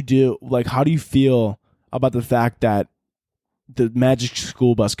 what would you do? Like, how do you feel about the fact that the magic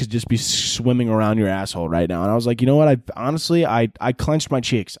school bus could just be swimming around your asshole right now? And I was like, you know what? I clenched my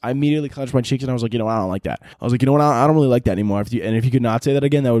cheeks. I immediately clenched my cheeks and I was like, you know what? I don't like that. I was like, you know what? I don't really like that anymore. If you could not say that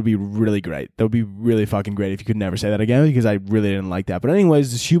again, that would be really great. That would be really fucking great if you could never say that again, because I really didn't like that. But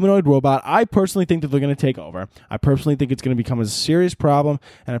anyways, this humanoid robot, I personally think that they're going to take over. I personally think it's going to become a serious problem.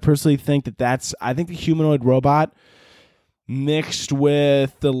 And I personally think I think the humanoid robot mixed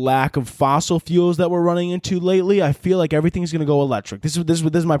with the lack of fossil fuels that we're running into lately, I feel like everything's going to go electric. This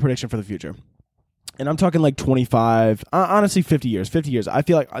is my prediction for the future. And I'm talking like 25, honestly 50 years. 50 years. I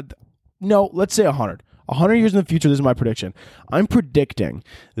feel like, no, let's say 100. 100 years in the future, this is my prediction. I'm predicting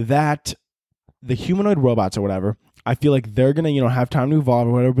that the humanoid robots or whatever, I feel like they're going to, have time to evolve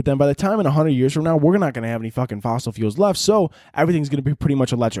or whatever. But then by the time in 100 years from now, we're not going to have any fucking fossil fuels left. So everything's going to be pretty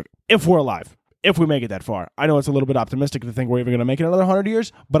much electric if we're alive. If we make it that far. I know it's a little bit optimistic to think we're even going to make it another 100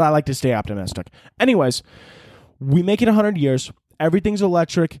 years, but I like to stay optimistic. Anyways, we make it 100 years, everything's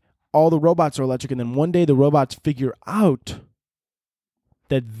electric, all the robots are electric, and then one day the robots figure out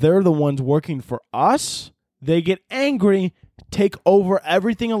that they're the ones working for us, They get angry, take over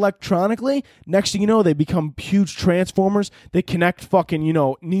everything electronically. Next thing you know, they become huge transformers. They connect fucking,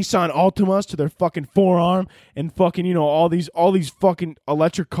 Nissan Altimas to their fucking forearm and fucking, all these fucking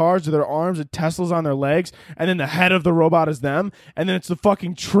electric cars to their arms and Teslas on their legs. And then the head of the robot is them. And then it's the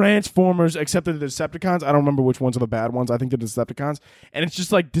fucking Transformers, except they're the Decepticons. I don't remember which ones are the bad ones. I think they're the Decepticons. And it's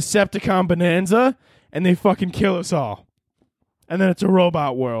just like Decepticon Bonanza, and they fucking kill us all. And then it's a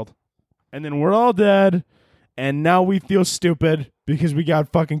robot world. And then we're all dead. And now we feel stupid because we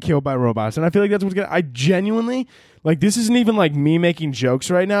got fucking killed by robots. And I feel like that's what's going to... I genuinely... Like, this isn't even like me making jokes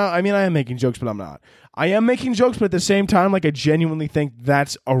right now. I mean, I am making jokes, but I'm not. I am making jokes, but at the same time, like, I genuinely think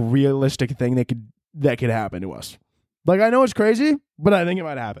that's a realistic thing that could happen to us. Like, I know it's crazy, but I think it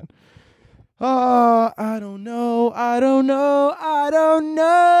might happen. I don't know.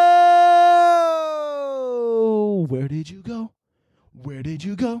 Where did you go?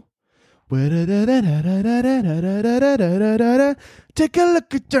 Take a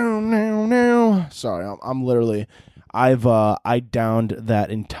look at now. Sorry, I'm literally... I downed that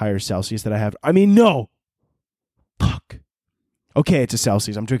entire Celsius that I have. I mean, no. Fuck. Okay, it's a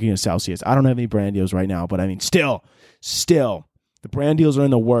Celsius. I'm drinking a Celsius. I don't have any brand deals right now, but I mean, still, the brand deals are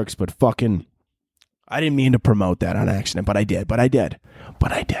in the works, but fucking, I didn't mean to promote that on accident, but I did.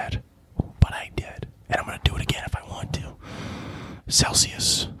 And I'm going to do it again if I want to.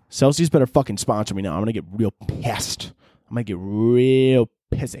 Celsius better fucking sponsor me now. I'm going to get real pissed. I'm going to get real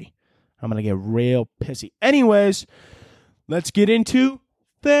pissy. Anyways, let's get into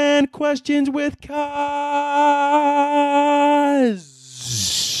fan questions with Kaz.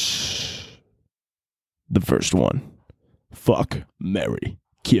 The first one. Fuck, marry,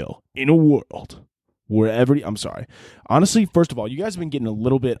 kill in a world where I'm sorry. Honestly, first of all, you guys have been getting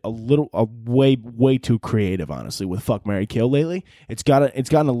way too creative, honestly, with fuck, marry, kill lately. It's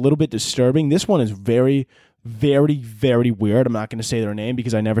gotten a little bit disturbing. This one is very, very, very weird. I'm not going to say their name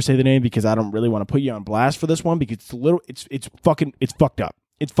because I never say the name because I don't really want to put you on blast for this one because it's fucked up.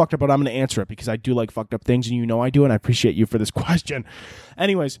 It's fucked up, but I'm going to answer it because I do like fucked up things and I do, and I appreciate you for this question.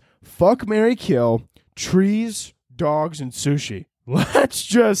 Anyways, fuck, marry, kill, trees, dogs, and sushi.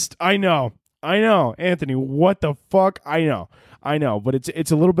 I know, Anthony, what the fuck? I know, but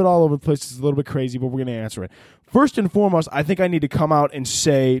it's a little bit all over the place. It's a little bit crazy, but we're going to answer it. First and foremost, I think I need to come out and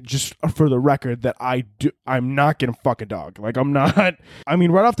say, just for the record, that I'm not going to fuck a dog. Like, I'm not. I mean,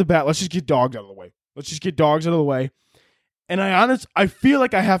 right off the bat, let's just get dogs out of the way. And I feel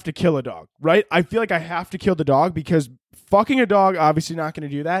like I have to kill a dog, right? I feel like I have to kill the dog because fucking a dog, obviously not going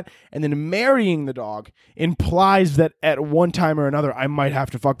to do that. And then marrying the dog implies that at one time or another, I might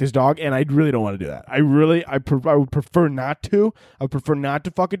have to fuck this dog. And I really don't want to do that. I would prefer not to. I would prefer not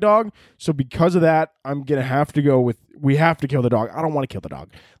to fuck a dog. So because of that, I'm going to have to go with, we have to kill the dog. I don't want to kill the dog.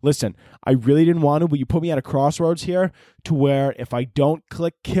 Listen, I really didn't want to, but you put me at a crossroads here to where if I don't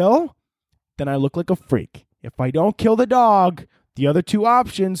click kill, then I look like a freak. If I don't kill the dog, the other two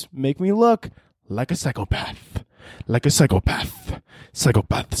options make me look like a psychopath. Psychopath. So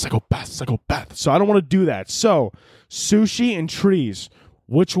I don't want to do that. So, sushi and trees.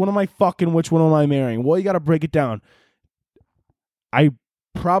 Which one am I fucking? Which one am I marrying? Well, you got to break it down.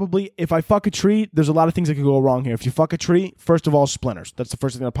 If I fuck a tree, there's a lot of things that could go wrong here. If you fuck a tree, first of all, splinters. That's the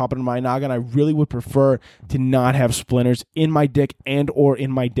first thing that pop into my noggin. I really would prefer to not have splinters in my dick and or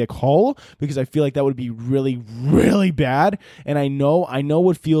in my dick hole because I feel like that would be really, really bad. And I know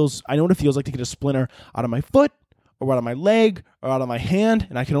what it feels like to get a splinter out of my foot or out of my leg or out of my hand.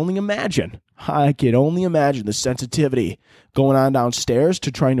 And I can only imagine the sensitivity going on downstairs to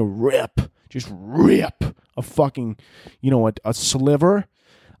trying to rip a fucking, a sliver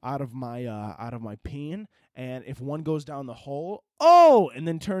out of my peen, and if one goes down the hole, and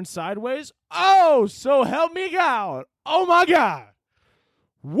then turns sideways, so help me God, oh my God,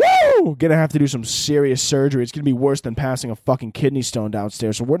 woo, gonna have to do some serious surgery. It's gonna be worse than passing a fucking kidney stone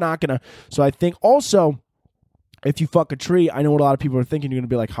downstairs. So I think also, if you fuck a tree, I know what a lot of people are thinking. You're going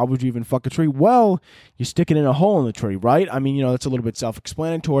to be like, how would you even fuck a tree? Well, you stick it in a hole in the tree, right? I mean, that's a little bit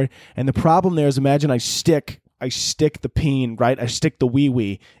self-explanatory. And the problem there is, imagine I stick the peen, right? I stick the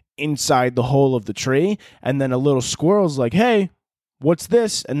wee-wee inside the hole of the tree. And then a little squirrel's like, hey, what's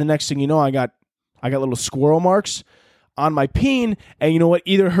this? And the next thing you know, I got little squirrel marks on my peen. And you know what?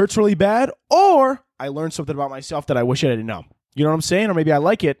 Either it hurts really bad or I learned something about myself that I wish I didn't know. You know what I'm saying? Or maybe I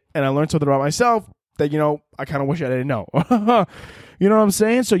like it and I learned something about myself that, I kind of wish I didn't know. You know what I'm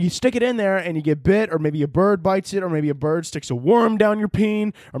saying? So you stick it in there and you get bit, or maybe a bird bites it, or maybe a bird sticks a worm down your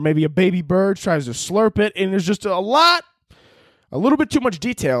peen, or maybe a baby bird tries to slurp it, and there's just a lot a little bit too much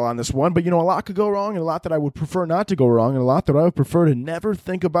detail on this one, but a lot could go wrong and a lot that I would prefer not to go wrong and a lot that I would prefer to never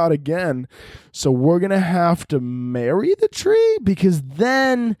think about again. So we're going to have to marry the tree because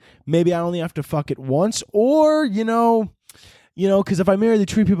then maybe I only have to fuck it once or, because if I marry the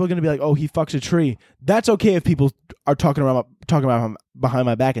tree, people are going to be like, oh, he fucks a tree. That's okay if people are talking about him behind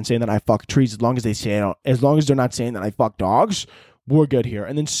my back and saying that I fuck trees as long as they're not saying that I fuck dogs, we're good here.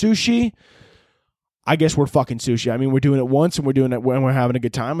 And then sushi, I guess we're fucking sushi. I mean, we're doing it once and we're doing it when we're having a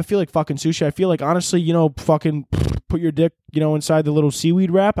good time. I feel like fucking sushi. I feel like, honestly, fucking put your dick, inside the little seaweed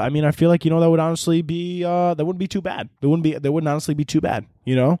wrap. I mean, I feel like, that would honestly be, that wouldn't be too bad. That wouldn't honestly be too bad,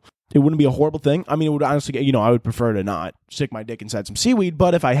 It wouldn't be a horrible thing. I mean, it would honestly, I would prefer to not stick my dick inside some seaweed.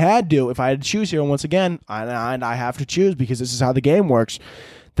 But if I had to choose here, and once again, and I have to choose because this is how the game works,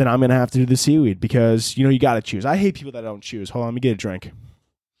 then I'm going to have to do the seaweed because, you got to choose. I hate people that don't choose. Hold on, let me get a drink.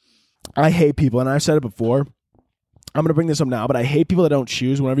 I hate people, and I've said it before. I'm going to bring this up now, but I hate people that don't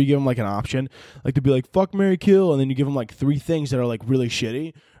choose whenever you give them, like, an option. Like, to be like, fuck, marry, kill, and then you give them, like, 3 things that are, like, really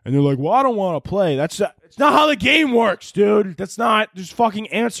shitty. And they're like, well, I don't want to play. It's not how the game works, dude. That's not. Just fucking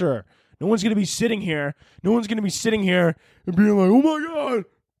answer. No one's going to be sitting here. And being like, oh, my God,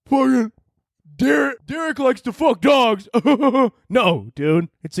 fucking Derek likes to fuck dogs. No, dude.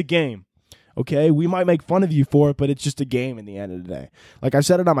 It's a game. Okay, we might make fun of you for it, but it's just a game in the end of the day. Like I've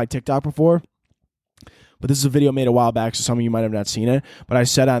said it on my TikTok before, but this is a video made a while back, so some of you might have not seen it. But I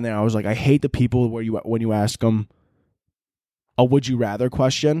said on there, I was like, I hate the people when you ask them a would you rather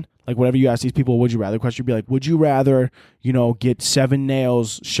question. Like whenever you ask these people a would you rather question, be like, would you rather, get 7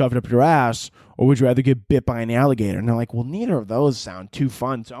 nails shoved up your ass, or would you rather get bit by an alligator? And they're like, well, neither of those sound too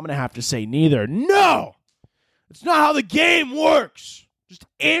fun, so I'm gonna have to say neither. No, it's not how the game works. Just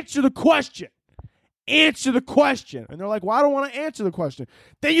answer the question. Answer the question. And they're like, well, I don't want to answer the question.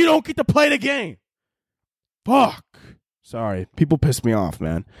 Then you don't get to play the game. Fuck. Sorry. People piss me off,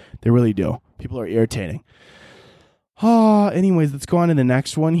 man. They really do. People are irritating. Anyways, let's go on to the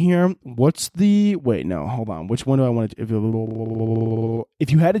next one here. Wait, no, hold on. Which one do I want to... If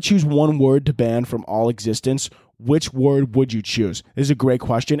you had to choose one word to ban from all existence, which word would you choose? This is a great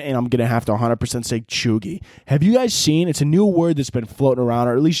question, and I'm going to have to 100% say chuggy. Have you guys seen? It's a new word that's been floating around,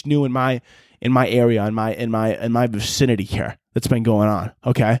 or at least new in my area, in my vicinity here that's been going on,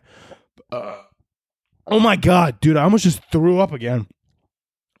 okay? Oh my God, dude, I almost just threw up again.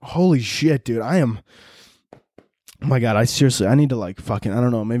 Holy shit, dude, oh my God, I need to like fucking, I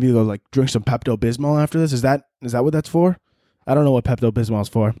don't know, maybe go like drink some Pepto-Bismol after this. Is that what that's for? I don't know what Pepto-Bismol is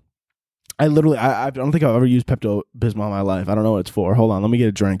for. I don't think I've ever used Pepto-Bismol in my life. I don't know what it's for. Hold on, let me get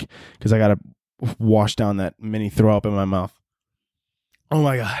a drink because I got to wash down that mini throw up in my mouth. Oh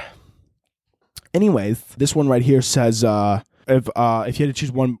my God. Anyways, this one right here says, if you had to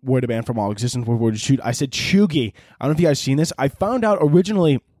choose one word to ban from all existence, what word would you choose? I said chuggy. I don't know if you guys seen this. I found out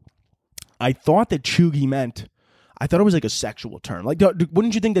originally, I thought that chuggy meant, I thought it was like a sexual term. Like,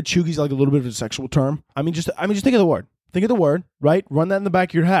 wouldn't you think that chuggy's like a little bit of a sexual term? I mean, just think of the word. Think of the word, right? Run that in the back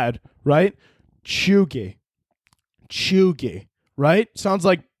of your head, right? Chuggy, right? Sounds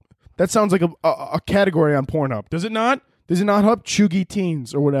like a category on Pornhub. Does it not? Does it not, Hub? Chuggy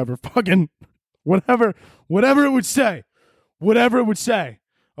teens or whatever. Fucking whatever it would say. Whatever it would say.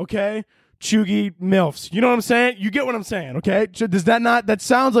 Okay? Chuggy MILFs. You know what I'm saying? You get what I'm saying, okay? Does that not, that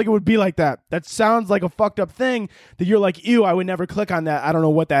sounds like it would be like that. That sounds like a fucked up thing that you're like, ew, I would never click on that. I don't know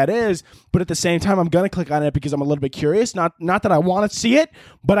what that is, but at the same time, I'm going to click on it because I'm a little bit curious. Not that I want to see it,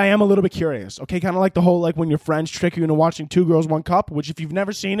 but I am a little bit curious, okay? Kind of like the whole, like when your friends trick you into watching 2 Girls, 1 Cup, which if you've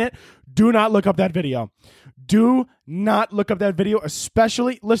never seen it, do not look up that video. Do not look up that video,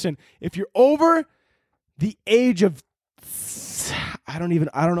 especially, listen, if you're over the age of I don't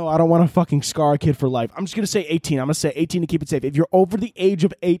know. I don't want to fucking scar a kid for life. I'm just going to say 18. I'm going to say 18 to keep it safe. If you're over the age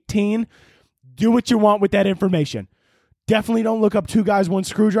of 18, do what you want with that information. Definitely don't look up 2 Guys, 1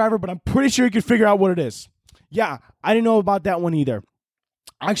 Screwdriver, but I'm pretty sure you can figure out what it is. Yeah, I didn't know about that one either.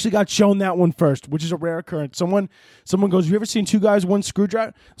 I actually got shown that one first, which is a rare occurrence. Someone goes, have you ever seen 2 Guys, 1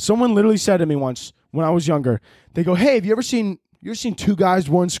 Screwdriver? Someone literally said to me once when I was younger, they go, hey, have you ever seen 2 Guys,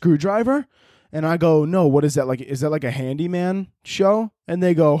 1 Screwdriver? And I go, no, what is that? Like, is that like a handyman show? And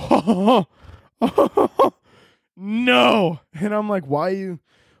they go, no. And I'm like, why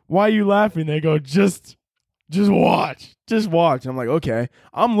are you laughing? They go, just watch. And I'm like, okay.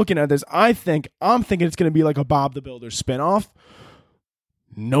 I'm looking at this. I'm thinking it's going to be like a Bob the Builder spinoff.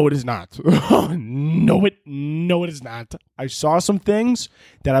 No, it is not. No, it is not. I saw some things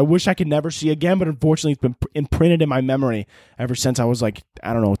that I wish I could never see again, but unfortunately it's been imprinted in my memory ever since I was like,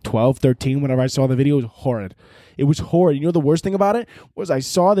 I don't know, 12, 13, whenever I saw the video. It was horrid. It was horrid. You know the worst thing about it was I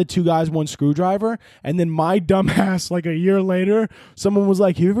saw the 2 guys, 1 screwdriver, and then my dumb ass, like a year later, someone was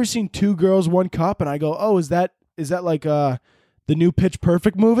like, have you ever seen 2 girls, 1 cup? And I go, oh, is that like the new Pitch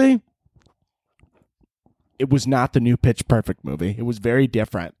Perfect movie? It was not the new Pitch Perfect movie. It was very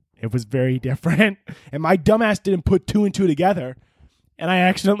different. And my dumbass didn't put 2 and 2 together. And I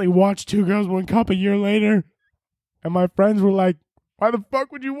accidentally watched 2 Girls, 1 Cup a year later. And my friends were like, why the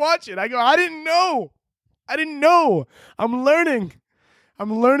fuck would you watch it? I go, I didn't know. I'm learning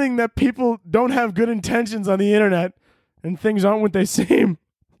that people don't have good intentions on the internet and things aren't what they seem.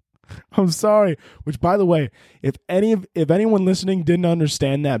 I'm sorry. Which, by the way, if anyone listening didn't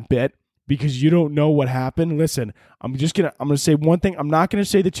understand that bit, because you don't know what happened, listen, I'm gonna say one thing. I'm not gonna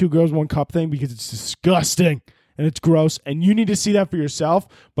say the 2 girls, 1 cup thing because it's disgusting and it's gross, and you need to see that for yourself.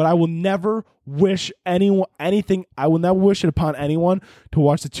 But I will never wish anyone anything. I will never wish it upon anyone to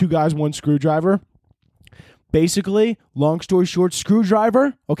watch the 2 guys, 1 screwdriver. Basically, long story short,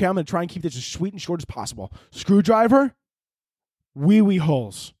 screwdriver. Okay, I'm gonna try and keep this as sweet and short as possible. Screwdriver, wee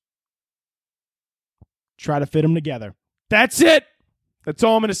holes. Try to fit them together. That's it. That's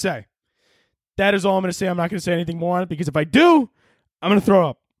all I'm gonna say. That is all I'm going to say. I'm not going to say anything more on it because if I do, I'm going to throw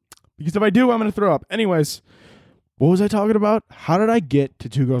up. Anyways, what was I talking about? How did I get to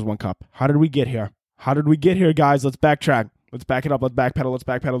 2 girls, 1 cup? How did we get here? Guys? Let's backtrack. Let's back it up. Let's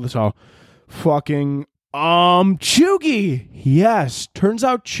backpedal this all. Fucking, chuggy. Yes. Turns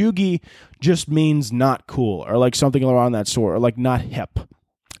out chuggy just means not cool or like something around that sort or like not hip,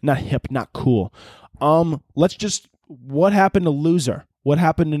 not cool. What happened to loser? What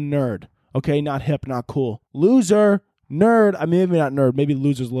happened to nerd? Okay, not hip, not cool. Loser, nerd. I mean, maybe not nerd. Maybe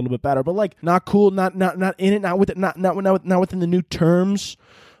loser's a little bit better, but like not cool, not in it, not with it, not within the new terms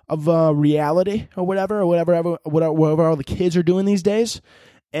of reality or whatever all the kids are doing these days.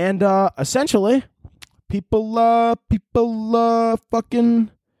 And essentially, people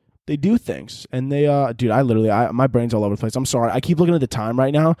fucking they do things, and they dude, my brain's all over the place. I'm sorry. I keep looking at the time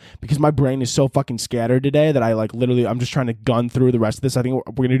right now because my brain is so fucking scattered today that I'm just trying to gun through the rest of this. I think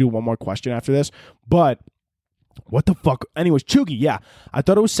we're going to do one more question after this. But what the fuck? Anyways, chuggy, yeah. I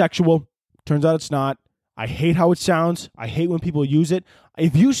thought it was sexual. Turns out it's not. I hate how it sounds. I hate when people use it.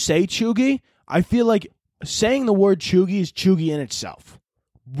 If you say chuggy, I feel like saying the word chuggy is chuggy in itself.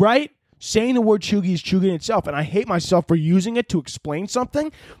 Right? Saying the word chuggy is chuggy in itself, and I hate myself for using it to explain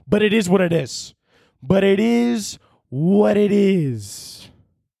something, but it is what it is.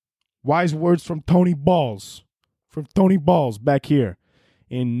 Wise words from Tony Balls. Back here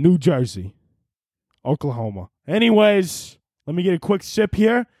in New Jersey, Oklahoma. Anyways, let me get a quick sip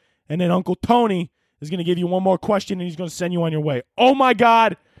here, and then Uncle Tony is going to give you one more question, and he's going to send you on your way. Oh, my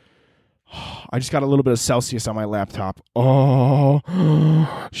God. I just got a little bit of Celsius on my laptop. Oh,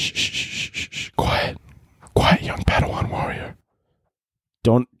 shh. Quiet, young Padawan warrior.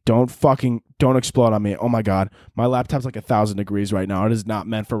 Don't explode on me. Oh my God, my laptop's like 1,000 degrees right now. It is not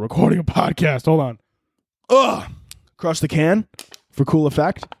meant for recording a podcast. Hold on. Ugh. Crush the can for cool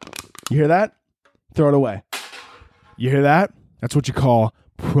effect. You hear that? Throw it away. You hear that? That's what you call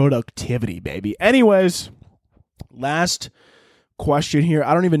productivity, baby. Anyways, last question here.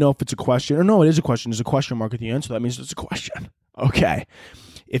 I don't even know if it's a question or no, it is a question. There's a question mark at the end, so that means it's a question. Okay.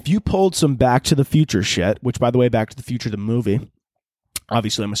 If you pulled some Back to the Future shit, which by the way, Back to the Future, the movie,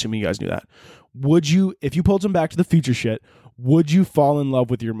 obviously I'm assuming you guys knew that. If you pulled some Back to the Future shit, would you fall in love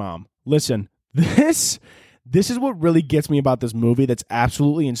with your mom? Listen, this is what really gets me about this movie that's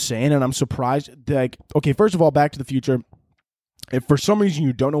absolutely insane, and I'm surprised. Like, okay, first of all, Back to the Future, if for some reason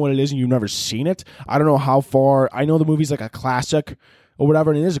you don't know what it is and you've never seen it, I don't know how far. I know the movie's like a classic or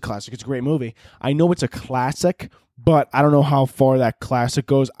whatever, and it is a classic. It's a great movie. I know it's a classic, but I don't know how far that classic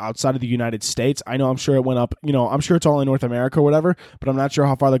goes outside of the United States. I know I'm sure it went up, I'm sure it's all in North America or whatever, but I'm not sure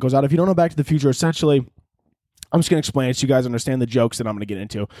how far that goes out. If you don't know Back to the Future, essentially, I'm just going to explain it so you guys understand the jokes that I'm going to get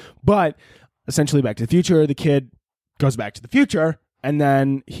into. But essentially, Back to the Future, the kid goes back to the future, and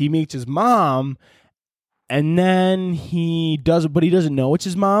then he meets his mom. And then he doesn't know it's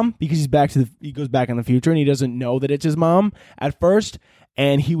his mom because he goes back in the future and he doesn't know that it's his mom at first.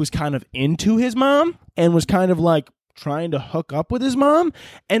 And he was kind of into his mom and was kind of like trying to hook up with his mom.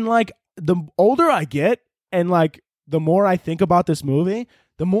 And like the older I get and like the more I think about this movie,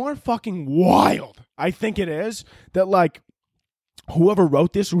 the more fucking wild I think it is that like whoever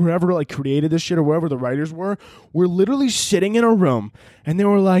wrote this, or whoever like created this shit, or wherever the writers were literally sitting in a room and they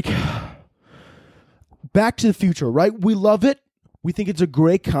were like, Back to the Future, right? We love it, we think it's a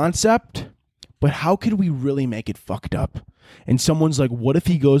great concept, but how could we really make it fucked up? And someone's like, what if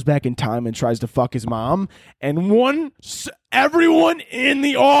he goes back in time and tries to fuck his mom? And everyone in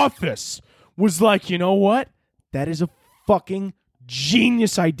the office was like, you know what? That is a fucking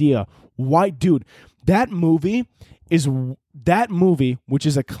genius idea. Why, dude, that movie, which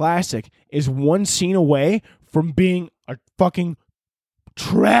is a classic, is one scene away from being a fucking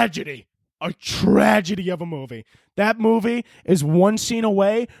tragedy. A tragedy of a movie. That movie is one scene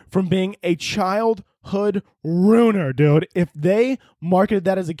away from being a childhood ruiner, dude. If they marketed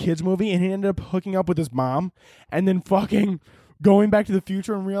that as a kid's movie and he ended up hooking up with his mom and then fucking going back to the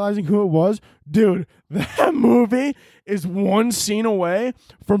future and realizing who it was, dude, that movie is one scene away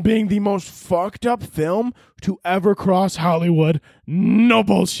from being the most fucked up film to ever cross Hollywood. No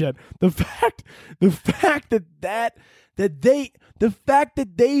bullshit. The fact that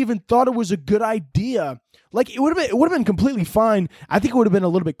they even thought it was a good idea, like it would have been completely fine. I think it would have been a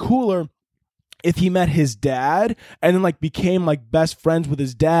little bit cooler if he met his dad and then like became like best friends with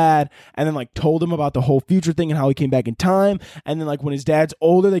his dad and then like told him about the whole future thing and how he came back in time. And then like when his dad's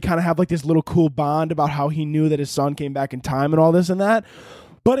older, they kind of have like this little cool bond about how he knew that his son came back in time and all this and that.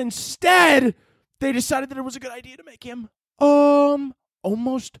 But instead, they decided that it was a good idea to make him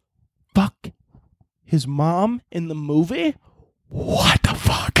almost fuck his mom in the movie. What the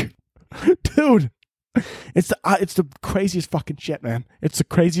fuck? Dude, it's the craziest fucking shit, man. It's the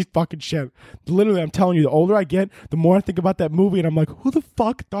craziest fucking shit. Literally, I'm telling you, the older I get, the more I think about that movie, and I'm like, who the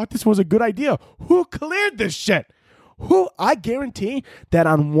fuck thought this was a good idea? Who cleared this shit? I guarantee that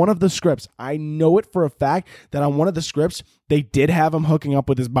on one of the scripts, I know it for a fact that on one of the scripts, they did have him hooking up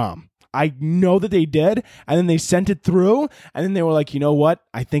with his mom. I know that they did, and then they sent it through, and then they were like, you know what?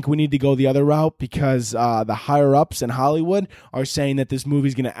 I think we need to go the other route because the higher-ups in Hollywood are saying that this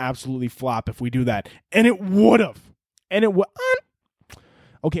movie's going to absolutely flop if we do that. And it would have. And it would.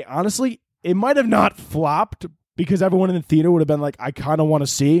 Okay, honestly, it might have not flopped because everyone in the theater would have been like, I kind of want to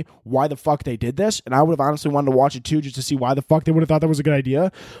see why the fuck they did this, and I would have honestly wanted to watch it too just to see why the fuck they would have thought that was a good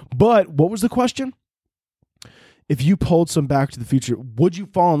idea. But what was the question? If you pulled some Back to the Future, would you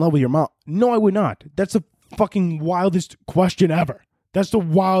fall in love with your mom? No, I would not. That's the fucking wildest question ever. That's the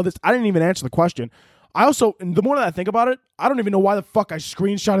wildest. I didn't even answer the question. I also, and the more that I think about it, I don't even know why the fuck I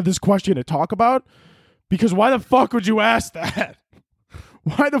screenshotted this question to talk about. Because why the fuck would you ask that?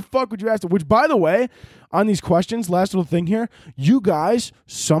 Why the fuck would you ask it? Which, by the way, on these questions, last little thing here, you guys,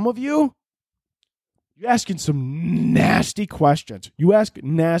 some of you, you're asking some nasty questions. You ask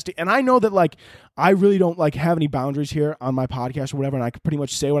nasty. And I know that, like, I really don't, like, have any boundaries here on my podcast or whatever, and I can pretty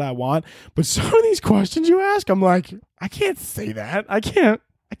much say what I want. But some of these questions you ask, I'm like, I can't say that. I can't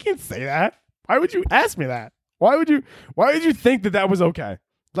say that. Why would you ask me that? Why would you think that was okay?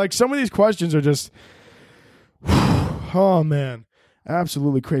 Like, some of these questions are just, oh, man.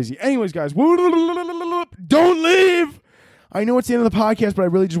 Absolutely crazy. Anyways, guys, don't leave. I know it's the end of the podcast, but I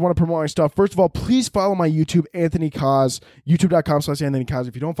really just want to promote my stuff. First of all, please follow my YouTube, Anthony Cos, youtube.com/Anthony Cos.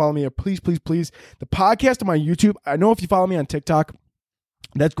 If you don't follow me, please. The podcast on my YouTube, I know if you follow me on TikTok,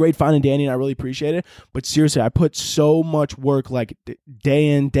 that's great, fine and dandy, and I really appreciate it. But seriously, I put so much work, like day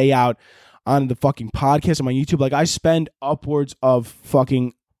in, day out, on the fucking podcast on my YouTube. Like, I spend upwards of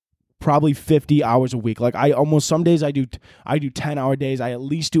fucking probably 50 hours a week. Like, some days I do 10-hour days. I at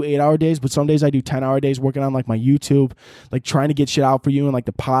least do 8-hour days, but some days I do 10-hour days working on like my YouTube, like trying to get shit out for you and like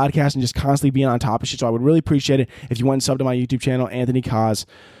the podcast and just constantly being on top of shit. So I would really appreciate it if you went and subbed to my YouTube channel, Anthony Cos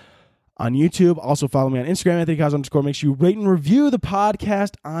on YouTube. Also follow me on Instagram, @AnthonyCos_. Make sure you rate and review the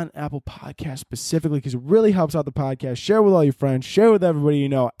podcast on Apple Podcasts specifically because it really helps out the podcast. Share with all your friends. Share with everybody you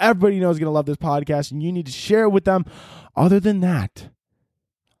know. Everybody you know is going to love this podcast and you need to share it with them. Other than that,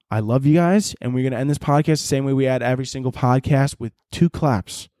 I love you guys, and we're going to end this podcast the same way we end every single podcast, with 2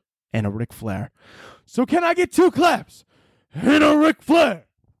 claps and a Ric Flair. So can I get 2 claps and a Ric Flair?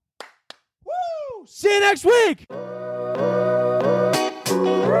 Woo! See you next week!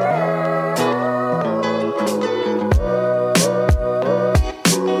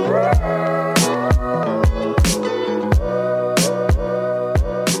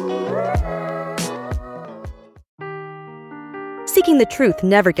 Seeking the truth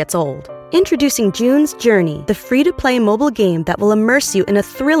never gets old. Introducing June's Journey, the free-to-play mobile game that will immerse you in a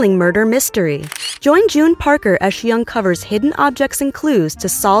thrilling murder mystery. Join June Parker as she uncovers hidden objects and clues to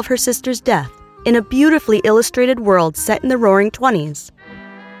solve her sister's death in a beautifully illustrated world set in the Roaring '20s.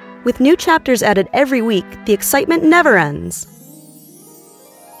 With new chapters added every week, the excitement never ends.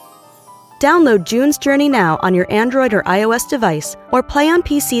 Download June's Journey now on your Android or iOS device, or play on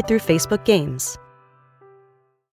PC through Facebook Games.